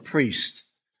kingdom of priests.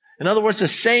 In other words, the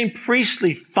same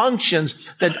priestly functions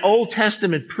that Old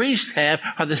Testament priests have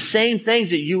are the same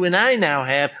things that you and I now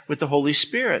have with the Holy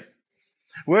Spirit.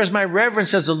 Whereas my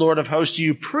reverence, says the Lord of hosts, to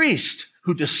you priests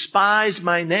who despise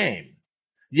my name.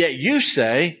 Yet you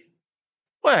say,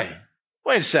 wait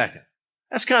a second.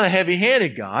 That's kind of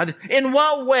heavy-handed, God. In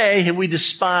what way have we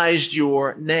despised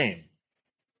your name?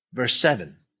 Verse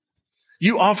 7.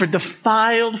 You offered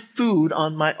defiled food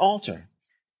on my altar.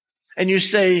 And you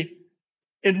say,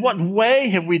 in what way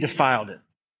have we defiled it?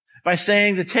 By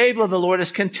saying the table of the Lord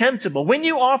is contemptible. When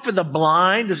you offer the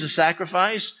blind as a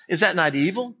sacrifice, is that not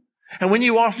evil? And when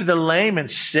you offer the lame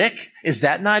and sick, is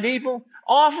that not evil?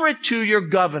 Offer it to your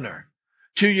governor,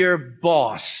 to your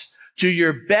boss, to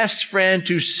your best friend,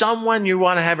 to someone you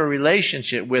want to have a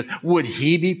relationship with. Would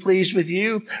he be pleased with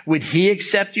you? Would he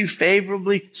accept you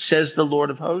favorably? Says the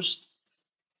Lord of hosts.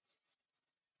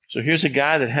 So here's a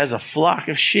guy that has a flock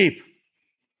of sheep.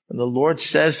 And the Lord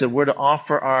says that we're to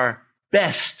offer our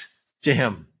best to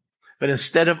him. But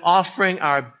instead of offering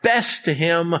our best to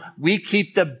him, we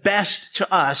keep the best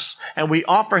to us, and we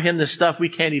offer him the stuff we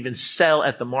can't even sell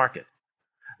at the market.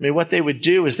 I mean, what they would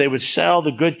do is they would sell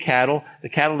the good cattle. The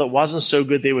cattle that wasn't so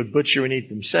good, they would butcher and eat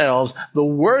themselves. The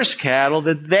worst cattle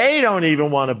that they don't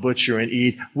even want to butcher and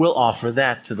eat, we'll offer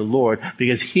that to the Lord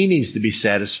because he needs to be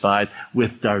satisfied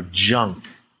with our junk.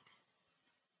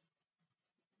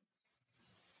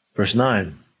 Verse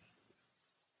 9.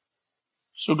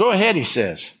 So go ahead, he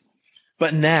says.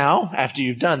 But now, after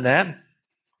you've done that,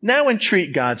 now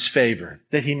entreat God's favor,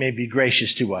 that he may be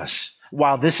gracious to us.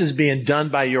 while this is being done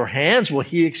by your hands, will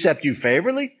he accept you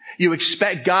favorably? You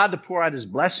expect God to pour out his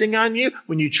blessing on you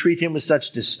when you treat him with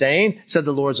such disdain, said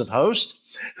the Lord of hosts.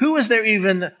 Who is there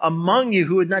even among you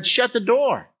who would not shut the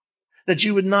door, that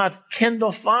you would not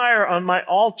kindle fire on my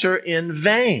altar in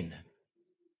vain?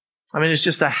 I mean, it's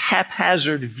just a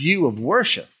haphazard view of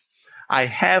worship. I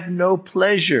have no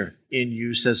pleasure in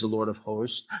you, says the Lord of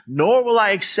hosts, nor will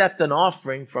I accept an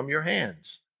offering from your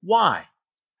hands. Why?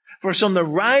 For from the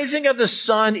rising of the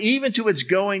sun even to its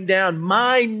going down,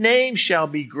 my name shall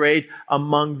be great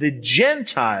among the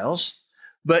Gentiles,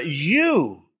 but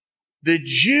you, the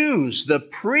Jews, the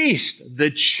priests,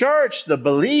 the church, the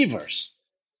believers,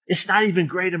 it's not even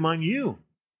great among you.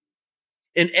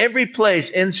 In every place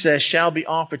incense shall be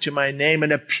offered to my name,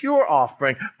 and a pure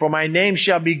offering, for my name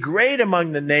shall be great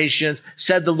among the nations,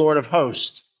 said the Lord of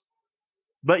hosts.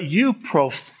 But you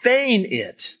profane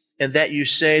it, in that you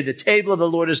say, the table of the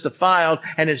Lord is defiled,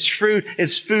 and its food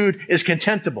is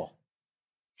contemptible.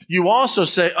 You also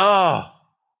say, oh,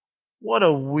 what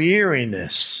a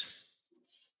weariness.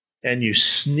 And you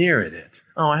sneer at it.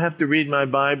 Oh, I have to read my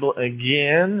Bible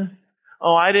again?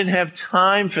 Oh, I didn't have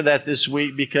time for that this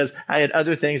week because I had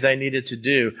other things I needed to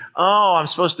do. Oh, I'm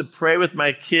supposed to pray with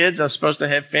my kids. I'm supposed to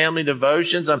have family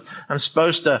devotions. I'm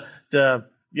supposed to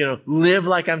live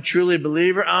like I'm truly a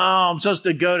believer. Oh, I'm supposed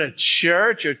to go to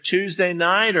church or Tuesday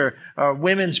night or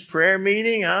women's prayer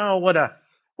meeting. Oh, what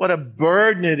a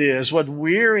burden it is. What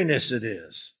weariness it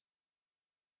is.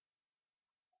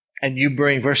 And you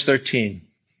bring, verse 13,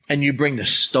 and you bring the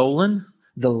stolen,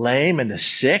 the lame, and the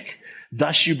sick.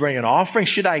 Thus you bring an offering.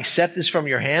 Should I accept this from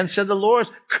your hand, said the Lord?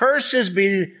 Curses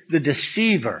be the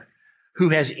deceiver who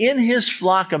has in his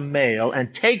flock a male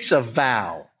and takes a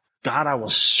vow. God, I will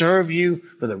serve you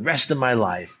for the rest of my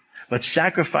life, but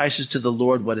sacrifices to the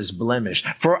Lord what is blemished.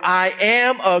 For I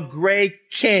am a great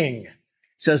king,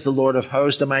 says the Lord of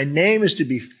hosts, and my name is to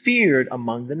be feared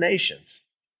among the nations.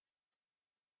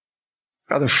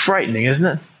 Rather frightening, isn't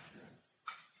it?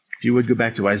 If you would go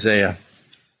back to Isaiah.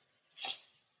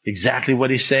 Exactly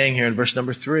what he's saying here in verse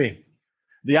number 3.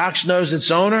 The ox knows its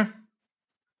owner,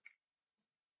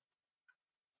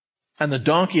 and the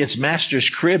donkey its master's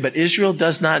crib, but Israel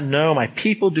does not know. My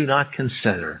people do not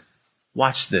consider.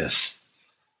 Watch this.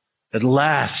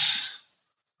 Alas,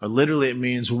 or literally it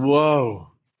means woe,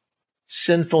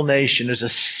 sinful nation. There's a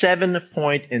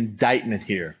 7-point indictment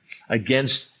here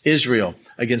against Israel,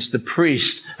 against the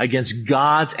priest, against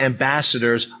God's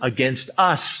ambassadors, against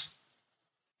us.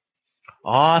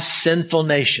 Ah, sinful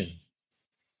nation,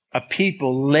 a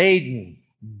people laden,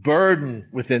 burdened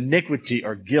with iniquity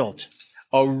or guilt,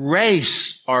 a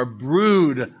race or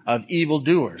brood of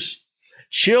evildoers,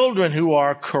 children who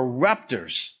are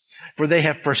corrupters, for they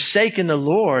have forsaken the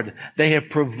Lord. They have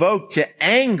provoked to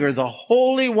anger the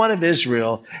Holy One of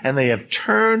Israel, and they have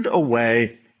turned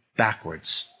away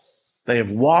backwards. They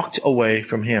have walked away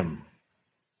from him.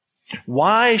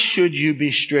 Why should you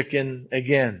be stricken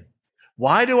again?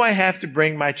 Why do I have to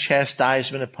bring my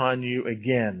chastisement upon you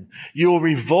again? You will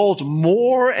revolt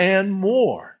more and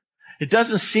more. It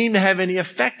doesn't seem to have any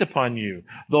effect upon you.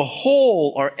 The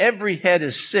whole or every head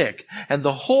is sick, and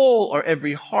the whole or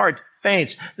every heart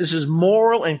faints. This is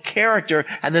moral and character,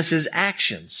 and this is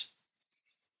actions.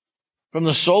 From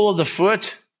the sole of the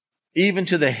foot even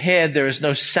to the head, there is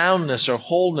no soundness or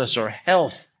wholeness or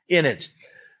health in it,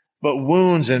 but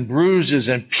wounds and bruises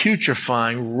and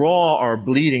putrefying, raw or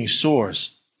bleeding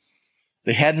sores.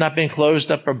 They had not been closed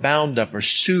up or bound up or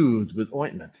soothed with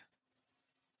ointment.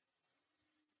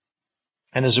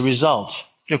 And as a result,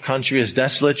 your country is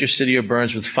desolate, your city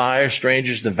burns with fire,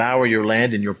 strangers devour your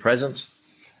land in your presence,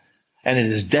 and it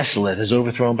is desolate, as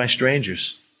overthrown by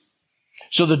strangers.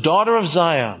 So the daughter of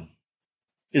Zion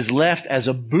is left as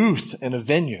a booth in a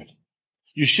vineyard.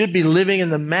 You should be living in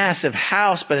the massive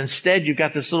house, but instead you've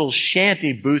got this little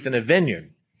shanty booth in a vineyard,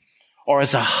 or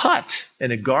as a hut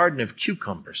in a garden of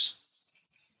cucumbers.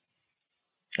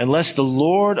 Unless the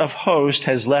Lord of hosts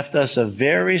has left us a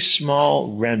very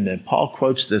small remnant. Paul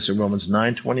quotes this in Romans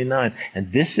 9:29,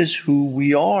 and this is who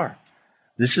we are.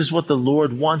 This is what the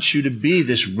Lord wants you to be,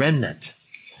 this remnant.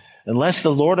 Unless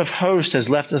the Lord of hosts has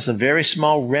left us a very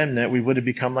small remnant, we would have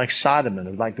become like Sodom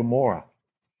and like Gomorrah.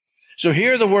 So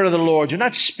hear the word of the Lord. Do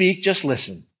not speak, just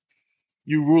listen.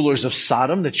 You rulers of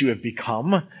Sodom that you have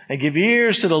become, and give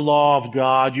ears to the law of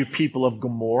God, you people of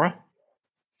Gomorrah.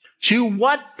 To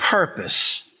what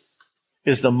purpose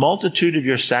is the multitude of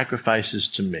your sacrifices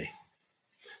to me?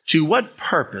 To what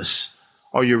purpose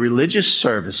are your religious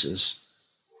services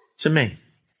to me,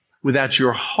 without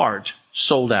your heart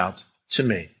sold out to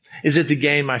me? Is it to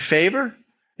gain my favor?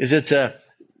 Is it to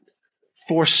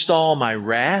forestall my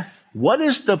wrath? What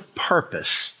is the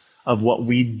purpose of what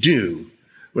we do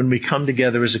when we come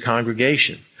together as a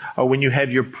congregation, or when you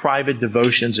have your private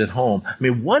devotions at home? I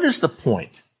mean, what is the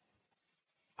point?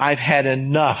 I've had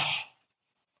enough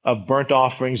of burnt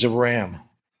offerings of ram.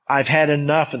 I've had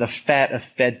enough of the fat of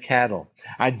fed cattle.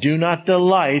 I do not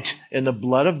delight in the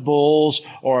blood of bulls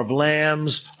or of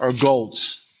lambs or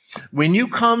goats. When you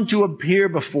come to appear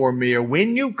before me, or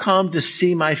when you come to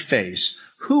see my face,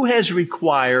 who has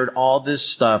required all this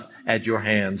stuff at your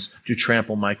hands to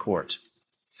trample my court?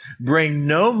 Bring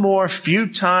no more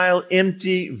futile,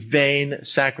 empty, vain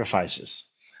sacrifices.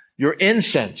 Your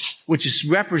incense, which is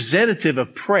representative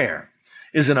of prayer,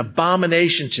 is an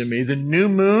abomination to me. The new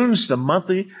moons, the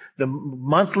monthly,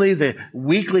 the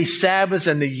weekly Sabbaths,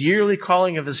 and the yearly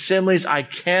calling of assemblies, I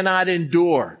cannot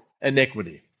endure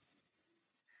iniquity.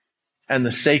 And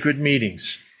the sacred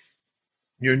meetings.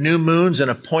 Your new moons, an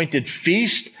appointed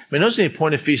feast. I mean, those are the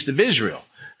appointed feast of Israel.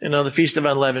 You know, the Feast of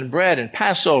Unleavened Bread and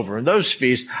Passover and those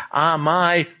feasts,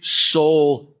 my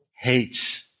soul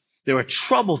hates. They are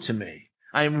trouble to me.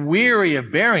 I am weary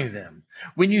of bearing them.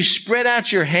 When you spread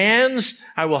out your hands,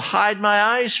 I will hide my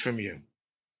eyes from you.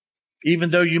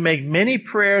 Even though you make many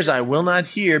prayers, I will not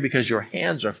hear, because your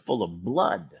hands are full of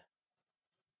blood.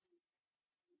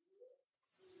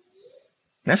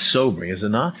 That's sobering, is it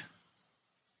not?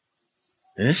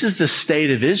 And this is the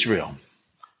state of Israel.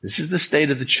 This is the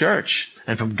state of the church.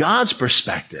 And from God's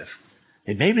perspective,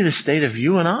 it may be the state of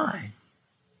you and I.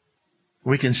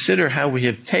 We consider how we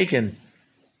have taken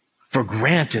for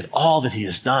granted all that He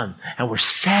has done, and we're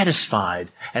satisfied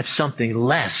at something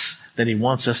less than He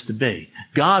wants us to be.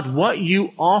 God, what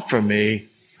you offer me,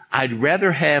 I'd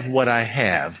rather have what I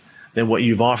have than what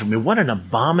you've offered me. What an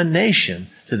abomination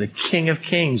to the King of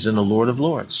Kings and the Lord of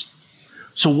Lords.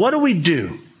 So what do we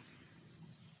do?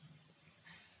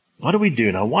 What do we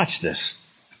do? Now watch this.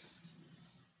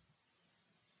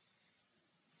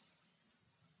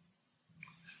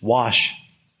 Wash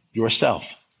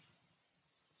yourself.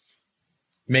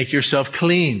 Make yourself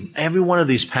clean. Every one of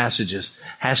these passages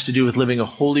has to do with living a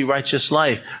holy, righteous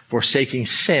life, forsaking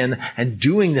sin, and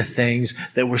doing the things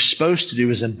that we're supposed to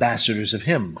do as ambassadors of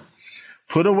Him.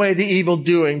 Put away the evil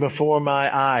doing before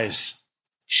my eyes.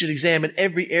 You should examine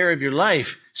every area of your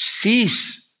life.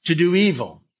 Cease to do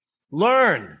evil.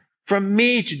 Learn from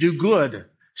me to do good.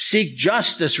 Seek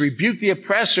justice. Rebuke the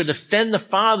oppressor. Defend the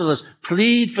fatherless.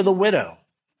 Plead for the widow.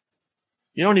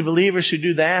 You know any believers who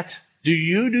do that? Do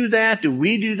you do that? Do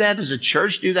we do that? Does the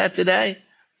church do that today?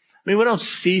 I mean, we don't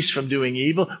cease from doing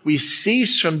evil. We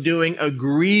cease from doing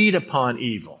agreed upon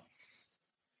evil.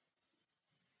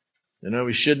 You know,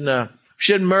 we shouldn't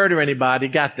murder anybody.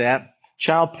 Got that.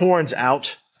 Child porn's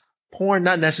out. Porn,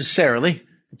 not necessarily.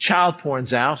 Child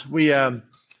porn's out.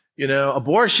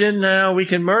 Abortion, we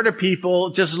can murder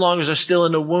people just as long as they're still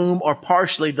in the womb or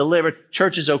partially delivered.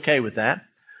 Church is okay with that.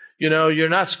 You know, you're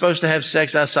not supposed to have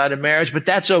sex outside of marriage, but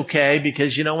that's okay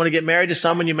because you don't want to get married to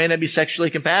someone you may not be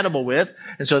sexually compatible with.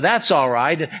 And so that's all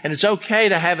right. And it's okay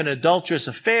to have an adulterous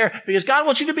affair because God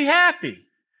wants you to be happy.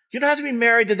 You don't have to be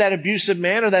married to that abusive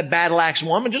man or that battle axe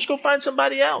woman. Just go find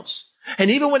somebody else. And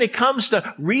even when it comes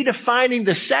to redefining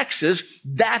the sexes,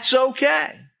 that's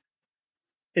okay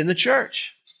in the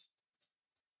church.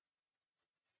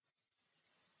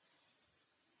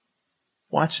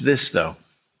 Watch this, though.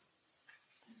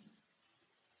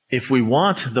 If we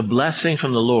want the blessing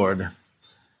from the Lord,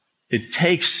 it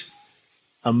takes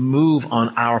a move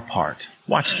on our part.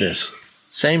 Watch this.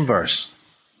 Same verse.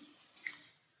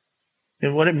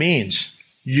 And what it means,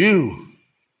 you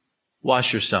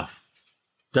wash yourself.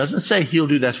 Doesn't say He'll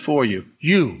do that for you.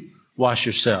 You wash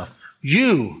yourself.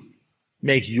 You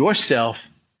make yourself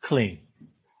clean.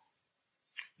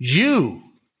 You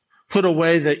put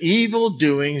away the evil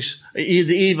doings, the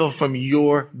evil from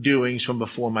your doings from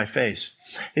before my face.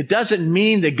 It doesn't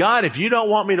mean that, God, if you don't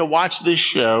want me to watch this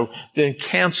show, then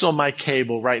cancel my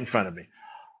cable right in front of me.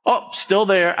 Oh, still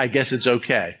there. I guess it's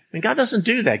okay. And God doesn't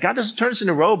do that. God doesn't turn us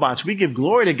into robots. We give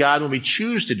glory to God when we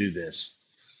choose to do this.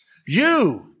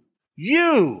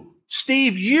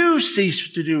 Steve, you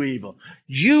cease to do evil.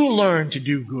 You learn to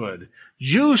do good.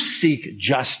 You seek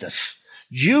justice.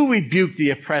 You rebuke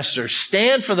the oppressor.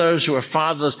 Stand for those who are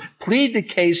fatherless. Plead the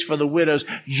case for the widows.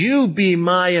 You be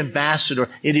my ambassador.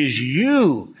 It is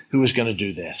you who is going to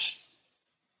do this.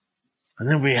 And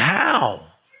then how?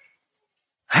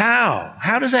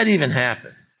 How does that even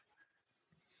happen?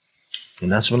 And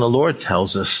that's when the Lord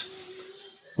tells us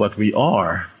what we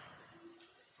are,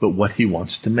 but what He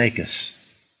wants to make us.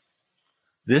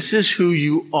 This is who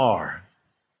you are,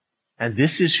 and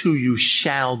this is who you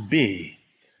shall be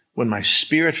when my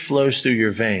Spirit flows through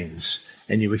your veins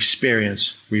and you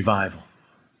experience revival.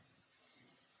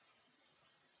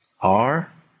 Are,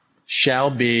 shall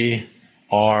be,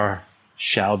 are,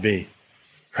 shall be.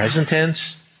 Present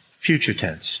tense, future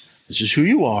tense. This is who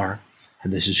you are,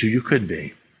 and this is who you could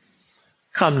be.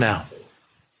 Come now.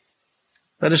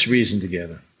 Let us reason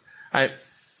together.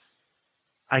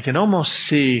 I can almost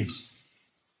see,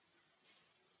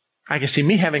 I can see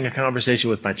me having a conversation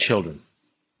with my children.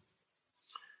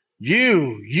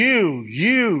 You.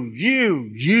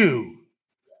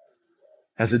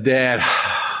 As a dad,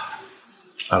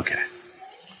 okay.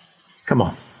 Come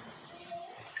on.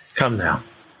 Come now.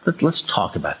 Let's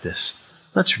talk about this.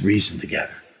 Let's reason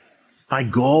together. My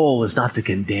goal is not to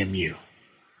condemn you.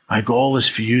 My goal is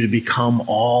for you to become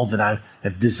all that I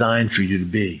have designed for you to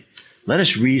be. Let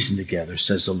us reason together,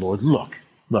 says the Lord. Look,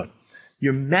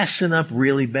 you're messing up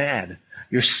really bad.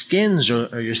 Your sins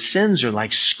are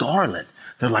like scarlet.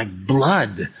 They're like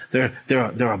blood. They're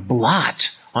a blot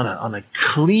on a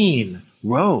clean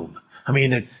robe. I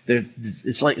mean,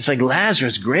 it's like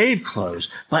Lazarus' grave clothes.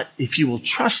 But if you will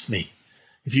trust me,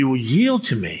 if you will yield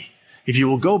to me, if you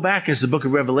will go back, as the book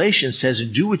of Revelation says,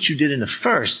 and do what you did in the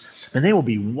first, and they will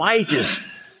be white as,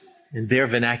 in their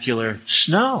vernacular,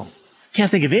 snow.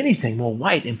 Can't think of anything more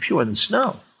white and pure than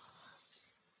snow.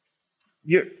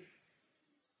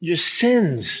 Your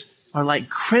sins are like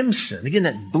crimson. Again,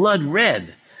 that blood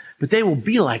red. But they will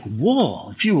be like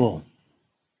wool if you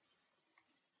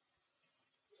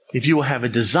will have a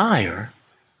desire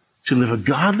to live a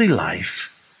godly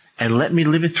life and let me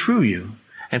live it through you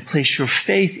and place your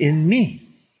faith in me.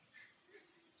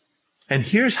 And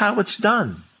here's how it's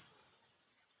done.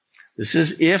 This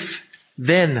is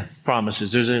if-then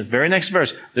promises. There's a very next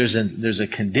verse. There's a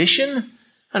condition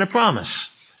and a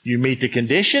promise. You meet the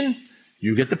condition,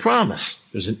 you get the promise.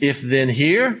 There's an if-then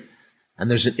here, and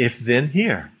there's an if-then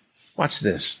here. Watch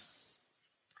this.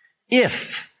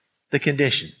 If the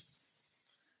condition,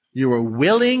 you are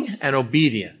willing and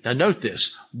obedient. Now note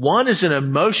this. One is an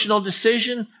emotional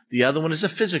decision. The other one is a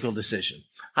physical decision.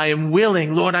 I am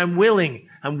willing, Lord, I'm willing.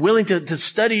 I'm willing to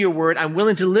study your word. I'm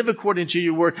willing to live according to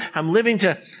your word. I'm willing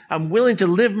to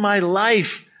live my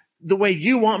life the way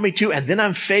you want me to. And then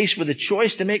I'm faced with a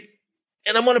choice to make,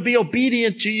 and I'm going to be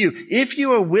obedient to you. If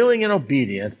you are willing and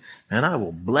obedient, man, I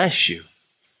will bless you.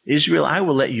 Israel, I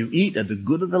will let you eat of the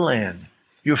good of the land.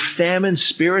 Your famine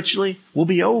spiritually will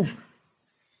be over.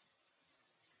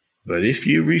 But if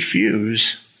you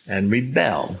refuse and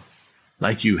rebel,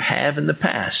 like you have in the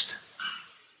past,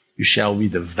 you shall be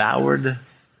devoured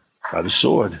by the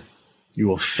sword. You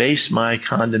will face my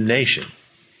condemnation.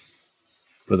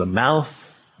 For the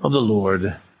mouth of the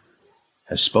Lord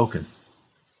has spoken.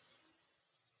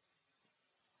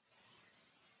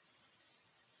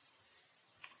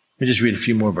 Let me just read a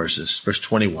few more verses. Verse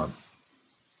 21.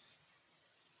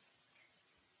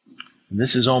 And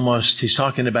this is almost, he's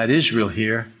talking about Israel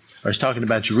here, or he's talking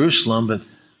about Jerusalem, but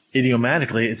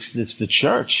idiomatically, it's the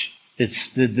church. It's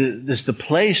the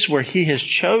place where he has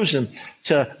chosen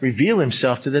to reveal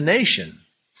himself to the nation.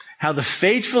 How the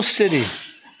faithful city,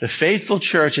 the faithful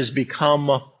church has become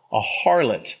a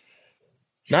harlot.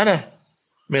 A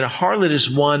harlot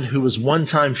is one who was one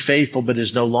time faithful but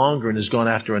is no longer and has gone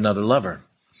after another lover.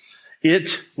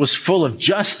 It was full of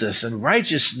justice and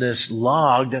righteousness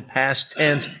logged at past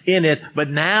tense in it, but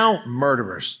now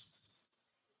murderers.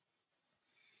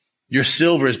 Your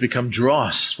silver has become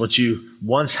dross. What you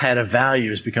once had of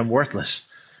value has become worthless.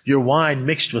 Your wine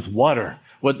mixed with water.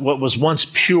 What was once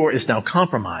pure is now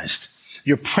compromised.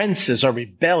 Your princes are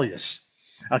rebellious,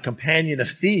 a companion of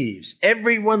thieves.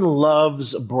 Everyone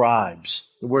loves bribes.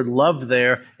 The word love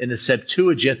there in the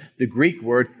Septuagint, the Greek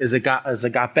word is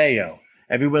agapeo.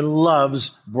 Everyone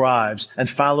loves bribes and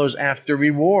follows after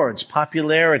rewards,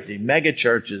 popularity, mega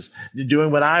churches,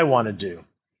 doing what I want to do.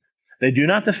 They do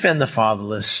not defend the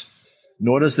fatherless,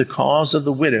 nor does the cause of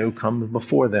the widow come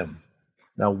before them.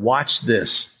 Now watch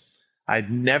this. I've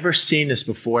never seen this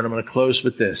before, and I'm going to close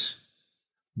with this.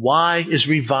 Why is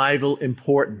revival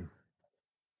important?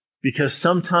 Because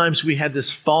sometimes we have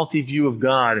this faulty view of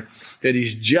God, that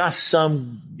he's just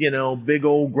some, big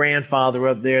old grandfather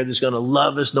up there that's going to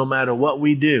love us no matter what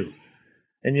we do.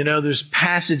 And there's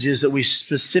passages that we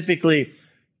specifically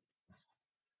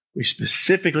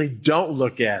don't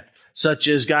look at, such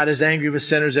as God is angry with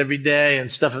sinners every day and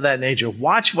stuff of that nature.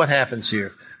 Watch what happens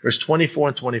here. Verse 24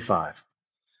 and 25.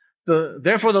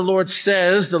 Therefore the Lord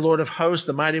says, the Lord of hosts,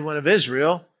 the mighty one of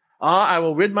Israel, I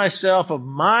will rid myself of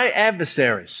my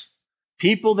adversaries,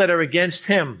 people that are against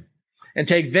him, and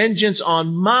take vengeance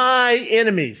on my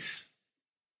enemies.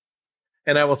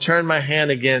 And I will turn my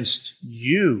hand against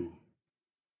you,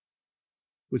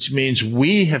 which means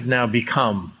we have now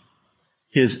become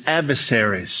his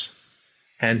adversaries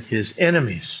and his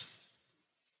enemies.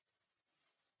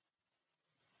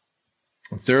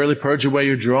 And thoroughly purge away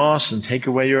your dross and take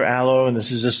away your aloe. And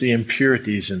this is just the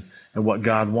impurities and what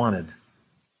God wanted.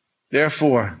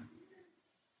 Therefore,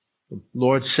 the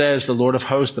Lord says, the Lord of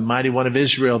hosts, the mighty one of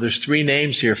Israel. There's three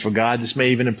names here for God. This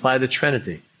may even imply the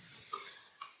Trinity.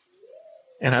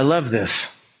 And I love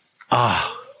this.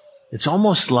 It's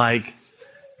almost like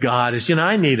God is,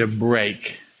 I need a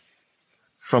break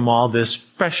from all this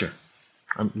pressure.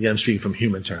 I'm speaking from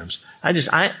human terms.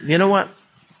 You know what?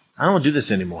 I don't want to do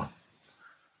this anymore.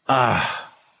 I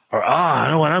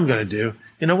know what I'm going to do.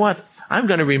 You know what? I'm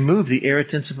going to remove the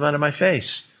irritants out of my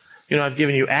face. I've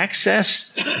given you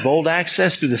access, bold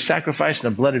access through the sacrifice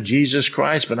and the blood of Jesus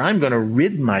Christ, but I'm going to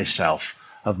rid myself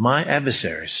of my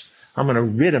adversaries. I'm going to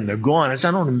rid them. They're gone. I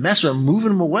don't want to mess with them, moving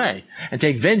them away and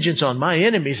take vengeance on my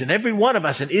enemies. And every one of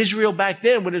us in Israel back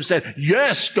then would have said,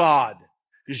 yes, God,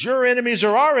 because your enemies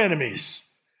are our enemies.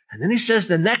 And then he says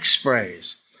the next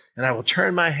phrase, and I will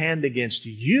turn my hand against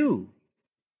you.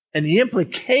 And the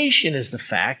implication is the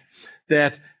fact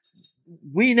that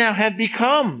we now have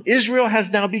become, Israel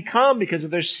has now become, because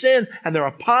of their sin and their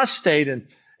apostate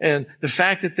and the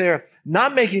fact that they're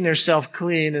not making themselves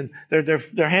clean and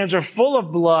their hands are full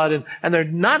of blood and they're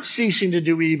not ceasing to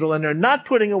do evil and they're not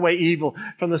putting away evil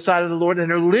from the side of the Lord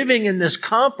and they're living in this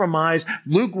compromise,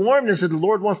 lukewarmness that the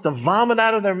Lord wants to vomit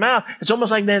out of their mouth. It's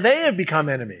almost like they have become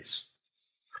enemies.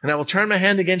 And I will turn my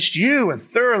hand against you and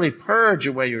thoroughly purge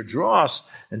away your dross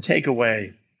and take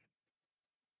away.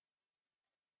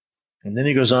 And then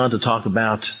he goes on to talk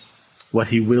about what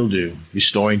he will do,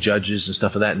 restoring judges and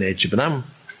stuff of that nature. But I'm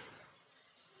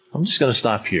just going to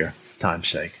stop here, for time's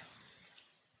sake.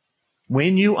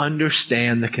 When you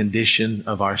understand the condition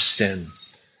of our sin,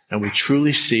 and we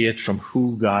truly see it from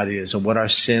who God is and what our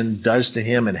sin does to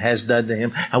him and has done to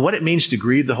him, and what it means to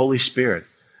grieve the Holy Spirit.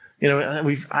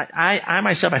 I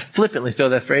myself, I flippantly throw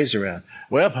that phrase around.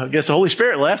 Well, I guess the Holy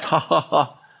Spirit left. Ha, ha,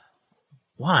 ha.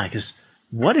 Why? Because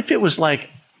what if it was like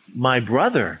my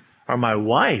brother or my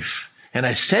wife, and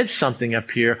I said something up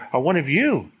here, or one of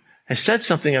you, I said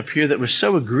something up here that was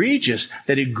so egregious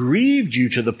that it grieved you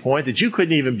to the point that you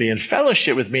couldn't even be in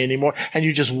fellowship with me anymore, and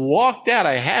you just walked out.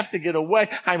 I have to get away.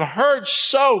 I'm hurt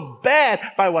so bad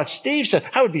by what Steve said.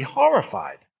 I would be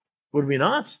horrified. Would we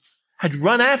not? I'd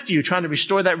run after you trying to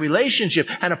restore that relationship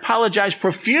and apologize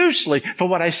profusely for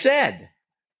what I said.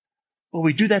 Well,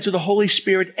 we do that to the Holy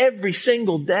Spirit every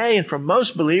single day, and for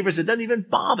most believers, it doesn't even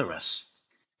bother us.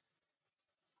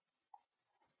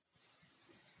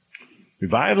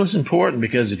 Revival is important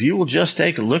because if you will just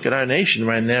take a look at our nation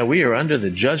right now, we are under the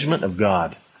judgment of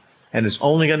God, and it's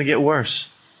only going to get worse.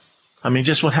 I mean,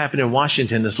 just what happened in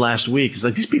Washington this last week. It's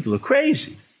like, these people are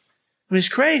crazy. I mean, it's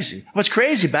crazy. What's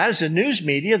crazy about it is the news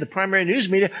media, the primary news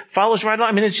media, follows right along.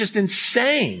 I mean, it's just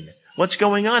insane what's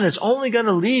going on. It's only going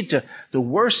to lead to the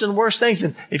worse and worse things.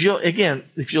 And if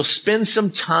you'll spend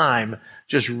some time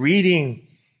just reading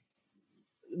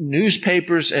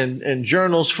newspapers and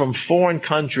journals from foreign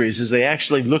countries as they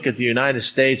actually look at the United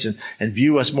States and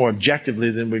view us more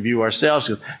objectively than we view ourselves,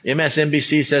 because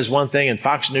MSNBC says one thing and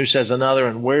Fox News says another,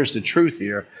 and where's the truth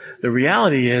here? The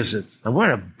reality is that we're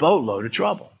in a boatload of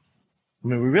trouble. I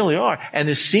mean, we really are. And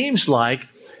it seems like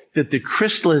that the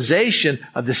crystallization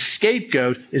of the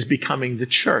scapegoat is becoming the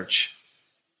church.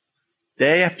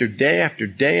 Day after day after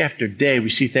day after day, we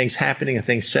see things happening and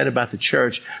things said about the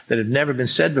church that have never been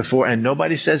said before, and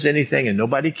nobody says anything and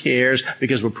nobody cares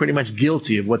because we're pretty much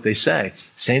guilty of what they say.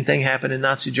 Same thing happened in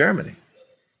Nazi Germany.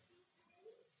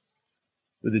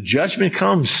 But the judgment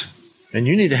comes, and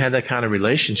you need to have that kind of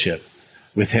relationship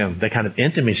with him, that kind of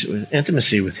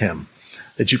intimacy with him,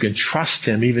 that you can trust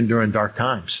him even during dark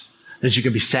times, that you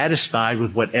can be satisfied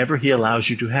with whatever he allows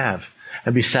you to have,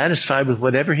 and be satisfied with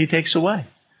whatever he takes away.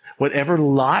 Whatever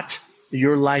lot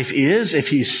your life is, if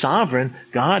he's sovereign,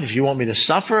 God, if you want me to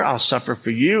suffer, I'll suffer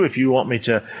for you. If you want me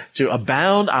to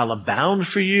abound, I'll abound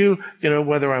for you.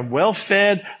 Whether I'm well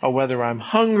fed or whether I'm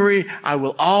hungry, I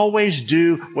will always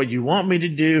do what you want me to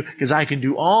do, because I can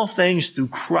do all things through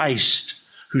Christ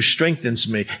who strengthens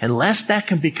me. Unless that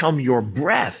can become your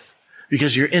breath,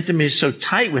 because your intimacy is so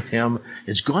tight with him,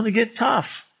 it's going to get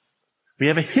tough. We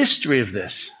have a history of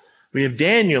this. We have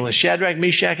Daniel and Shadrach,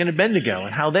 Meshach, and Abednego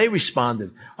and how they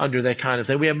responded under that kind of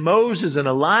thing. We have Moses and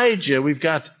Elijah. We've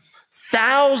got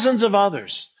thousands of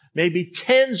others, maybe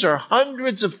tens or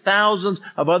hundreds of thousands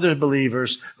of other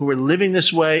believers who are living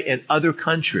this way in other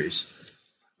countries,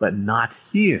 but not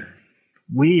here.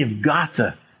 We've got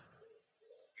to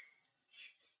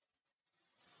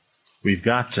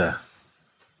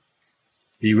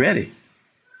be ready.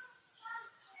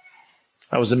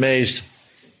 I was amazed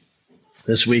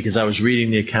this week as I was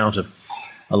reading the account of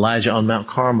Elijah on Mount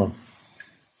Carmel.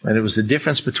 And it was the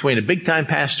difference between a big-time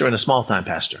pastor and a small-time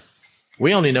pastor.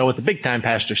 We only know what the big-time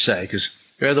pastors say because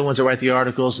they're the ones that write the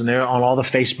articles and they're on all the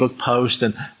Facebook posts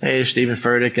and hey, there's Stephen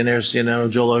Furtick and there's,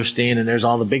 Joel Osteen and there's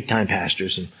all the big-time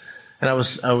pastors. And I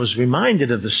was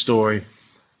reminded of the story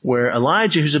where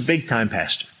Elijah, who's a big-time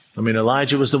pastor,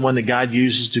 Elijah was the one that God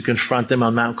uses to confront them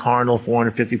on Mount Carmel,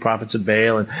 450 prophets of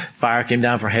Baal, and fire came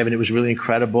down from heaven. It was really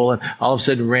incredible. And all of a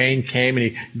sudden rain came and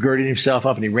he girded himself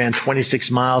up and he ran 26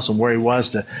 miles from where he was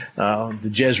to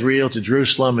Jezreel, to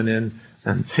Jerusalem. And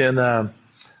then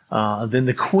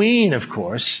the queen, of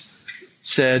course,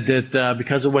 said that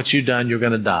because of what you've done, you're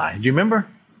going to die. Do you remember?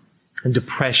 And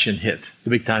depression hit the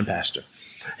big-time pastor.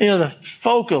 The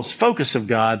focus of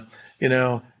God,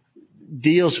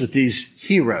 deals with these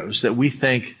heroes that we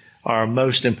think are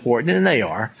most important, and they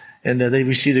are. And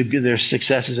we see their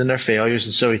successes and their failures.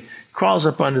 And so he crawls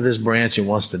up under this branch and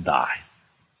wants to die.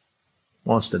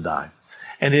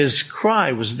 And his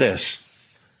cry was this: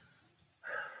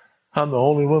 I'm the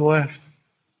only one left.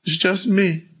 It's just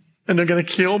me. And they're going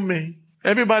to kill me.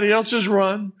 Everybody else has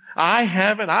run. I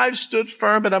haven't. I've stood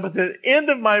firm, but I'm at the end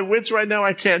of my wits right now.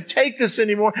 I can't take this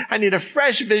anymore. I need a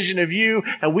fresh vision of you.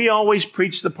 And we always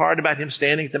preach the part about him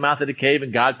standing at the mouth of the cave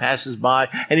and God passes by.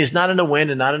 And he's not in the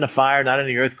wind and not in the fire, not in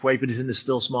the earthquake, but he's in the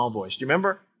still small voice. Do you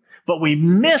remember? But we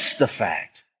miss the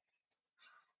fact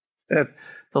that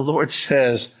the Lord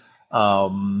says,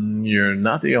 you're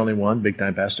not the only one,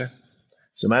 big-time pastor.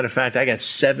 As a matter of fact, I got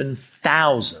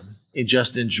 7,000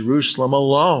 just in Jerusalem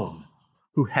alone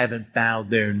who haven't bowed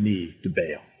their knee to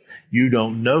Baal. You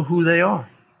don't know who they are,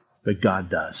 but God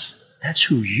does. That's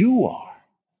who you are.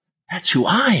 That's who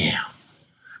I am.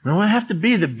 We don't have to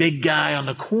be the big guy on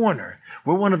the corner.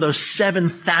 We're one of those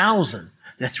 7,000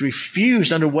 that's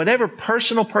refused under whatever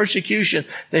personal persecution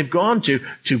they've gone to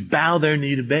bow their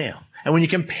knee to Baal. And when you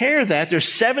compare that, there's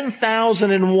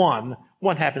 7,001.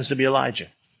 One happens to be Elijah.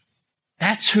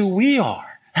 That's who we are.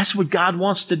 That's what God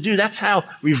wants to do. That's how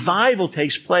revival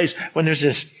takes place, when there's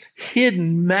this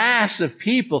hidden mass of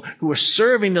people who are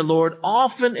serving the Lord,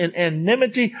 often in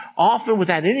anonymity, often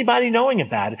without anybody knowing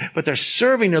about it, but they're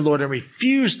serving the Lord and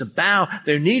refuse to bow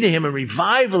their knee to him, and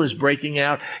revival is breaking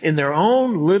out in their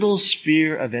own little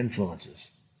sphere of influences.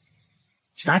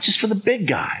 It's not just for the big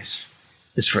guys.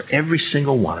 It's for every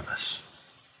single one of us.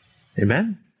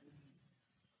 Amen?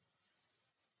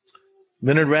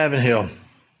 Leonard Ravenhill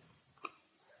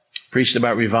preached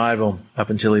about revival up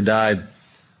until he died.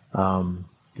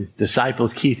 Disciple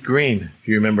Keith Green, if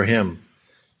you remember him,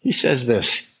 he says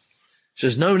this. He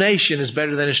says, no nation is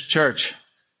better than its church,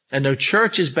 and no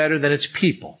church is better than its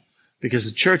people, because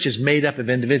the church is made up of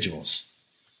individuals.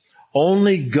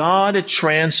 Only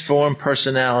God-transformed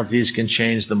personalities can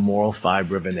change the moral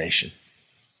fiber of a nation.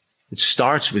 It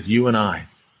starts with you and I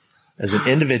as an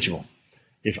individual.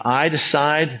 If I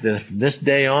decide that from this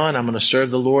day on I'm going to serve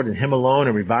the Lord and him alone,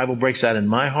 and revival breaks out in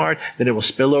my heart, then it will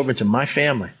spill over into my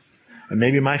family. And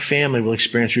maybe my family will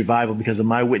experience revival because of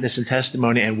my witness and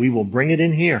testimony, and we will bring it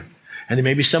in here. And then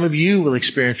maybe some of you will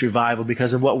experience revival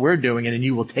because of what we're doing, and then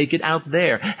you will take it out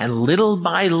there. And little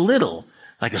by little,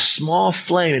 like a small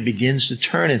flame, it begins to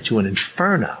turn into an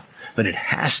inferno. But it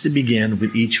has to begin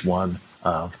with each one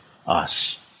of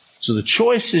us. So the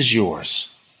choice is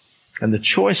yours. And the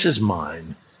choice is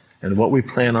mine, and what we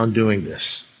plan on doing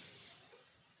this.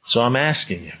 So I'm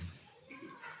asking you,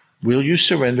 will you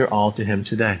surrender all to him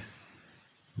today?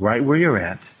 Right where you're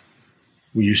at,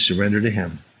 will you surrender to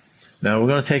him? Now we're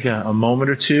going to take a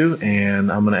moment or two,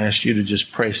 and I'm going to ask you to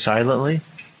just pray silently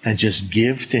and just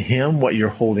give to him what you're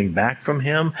holding back from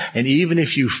him. And even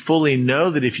if you fully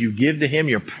know that if you give to him,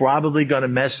 you're probably going to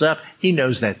mess up, he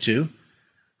knows that too.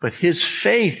 But his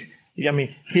faith,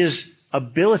 his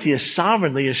ability as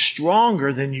sovereignly is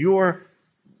stronger than your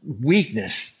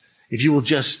weakness. If you will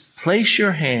just place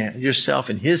yourself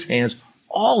in his hands,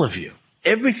 all of you,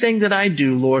 everything that I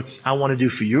do, Lord, I want to do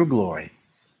for your glory.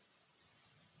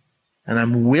 And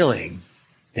I'm willing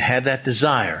to have that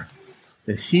desire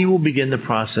that he will begin the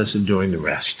process of doing the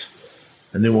rest.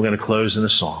 And then we're going to close in a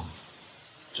song.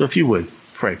 So if you would,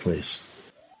 pray, please.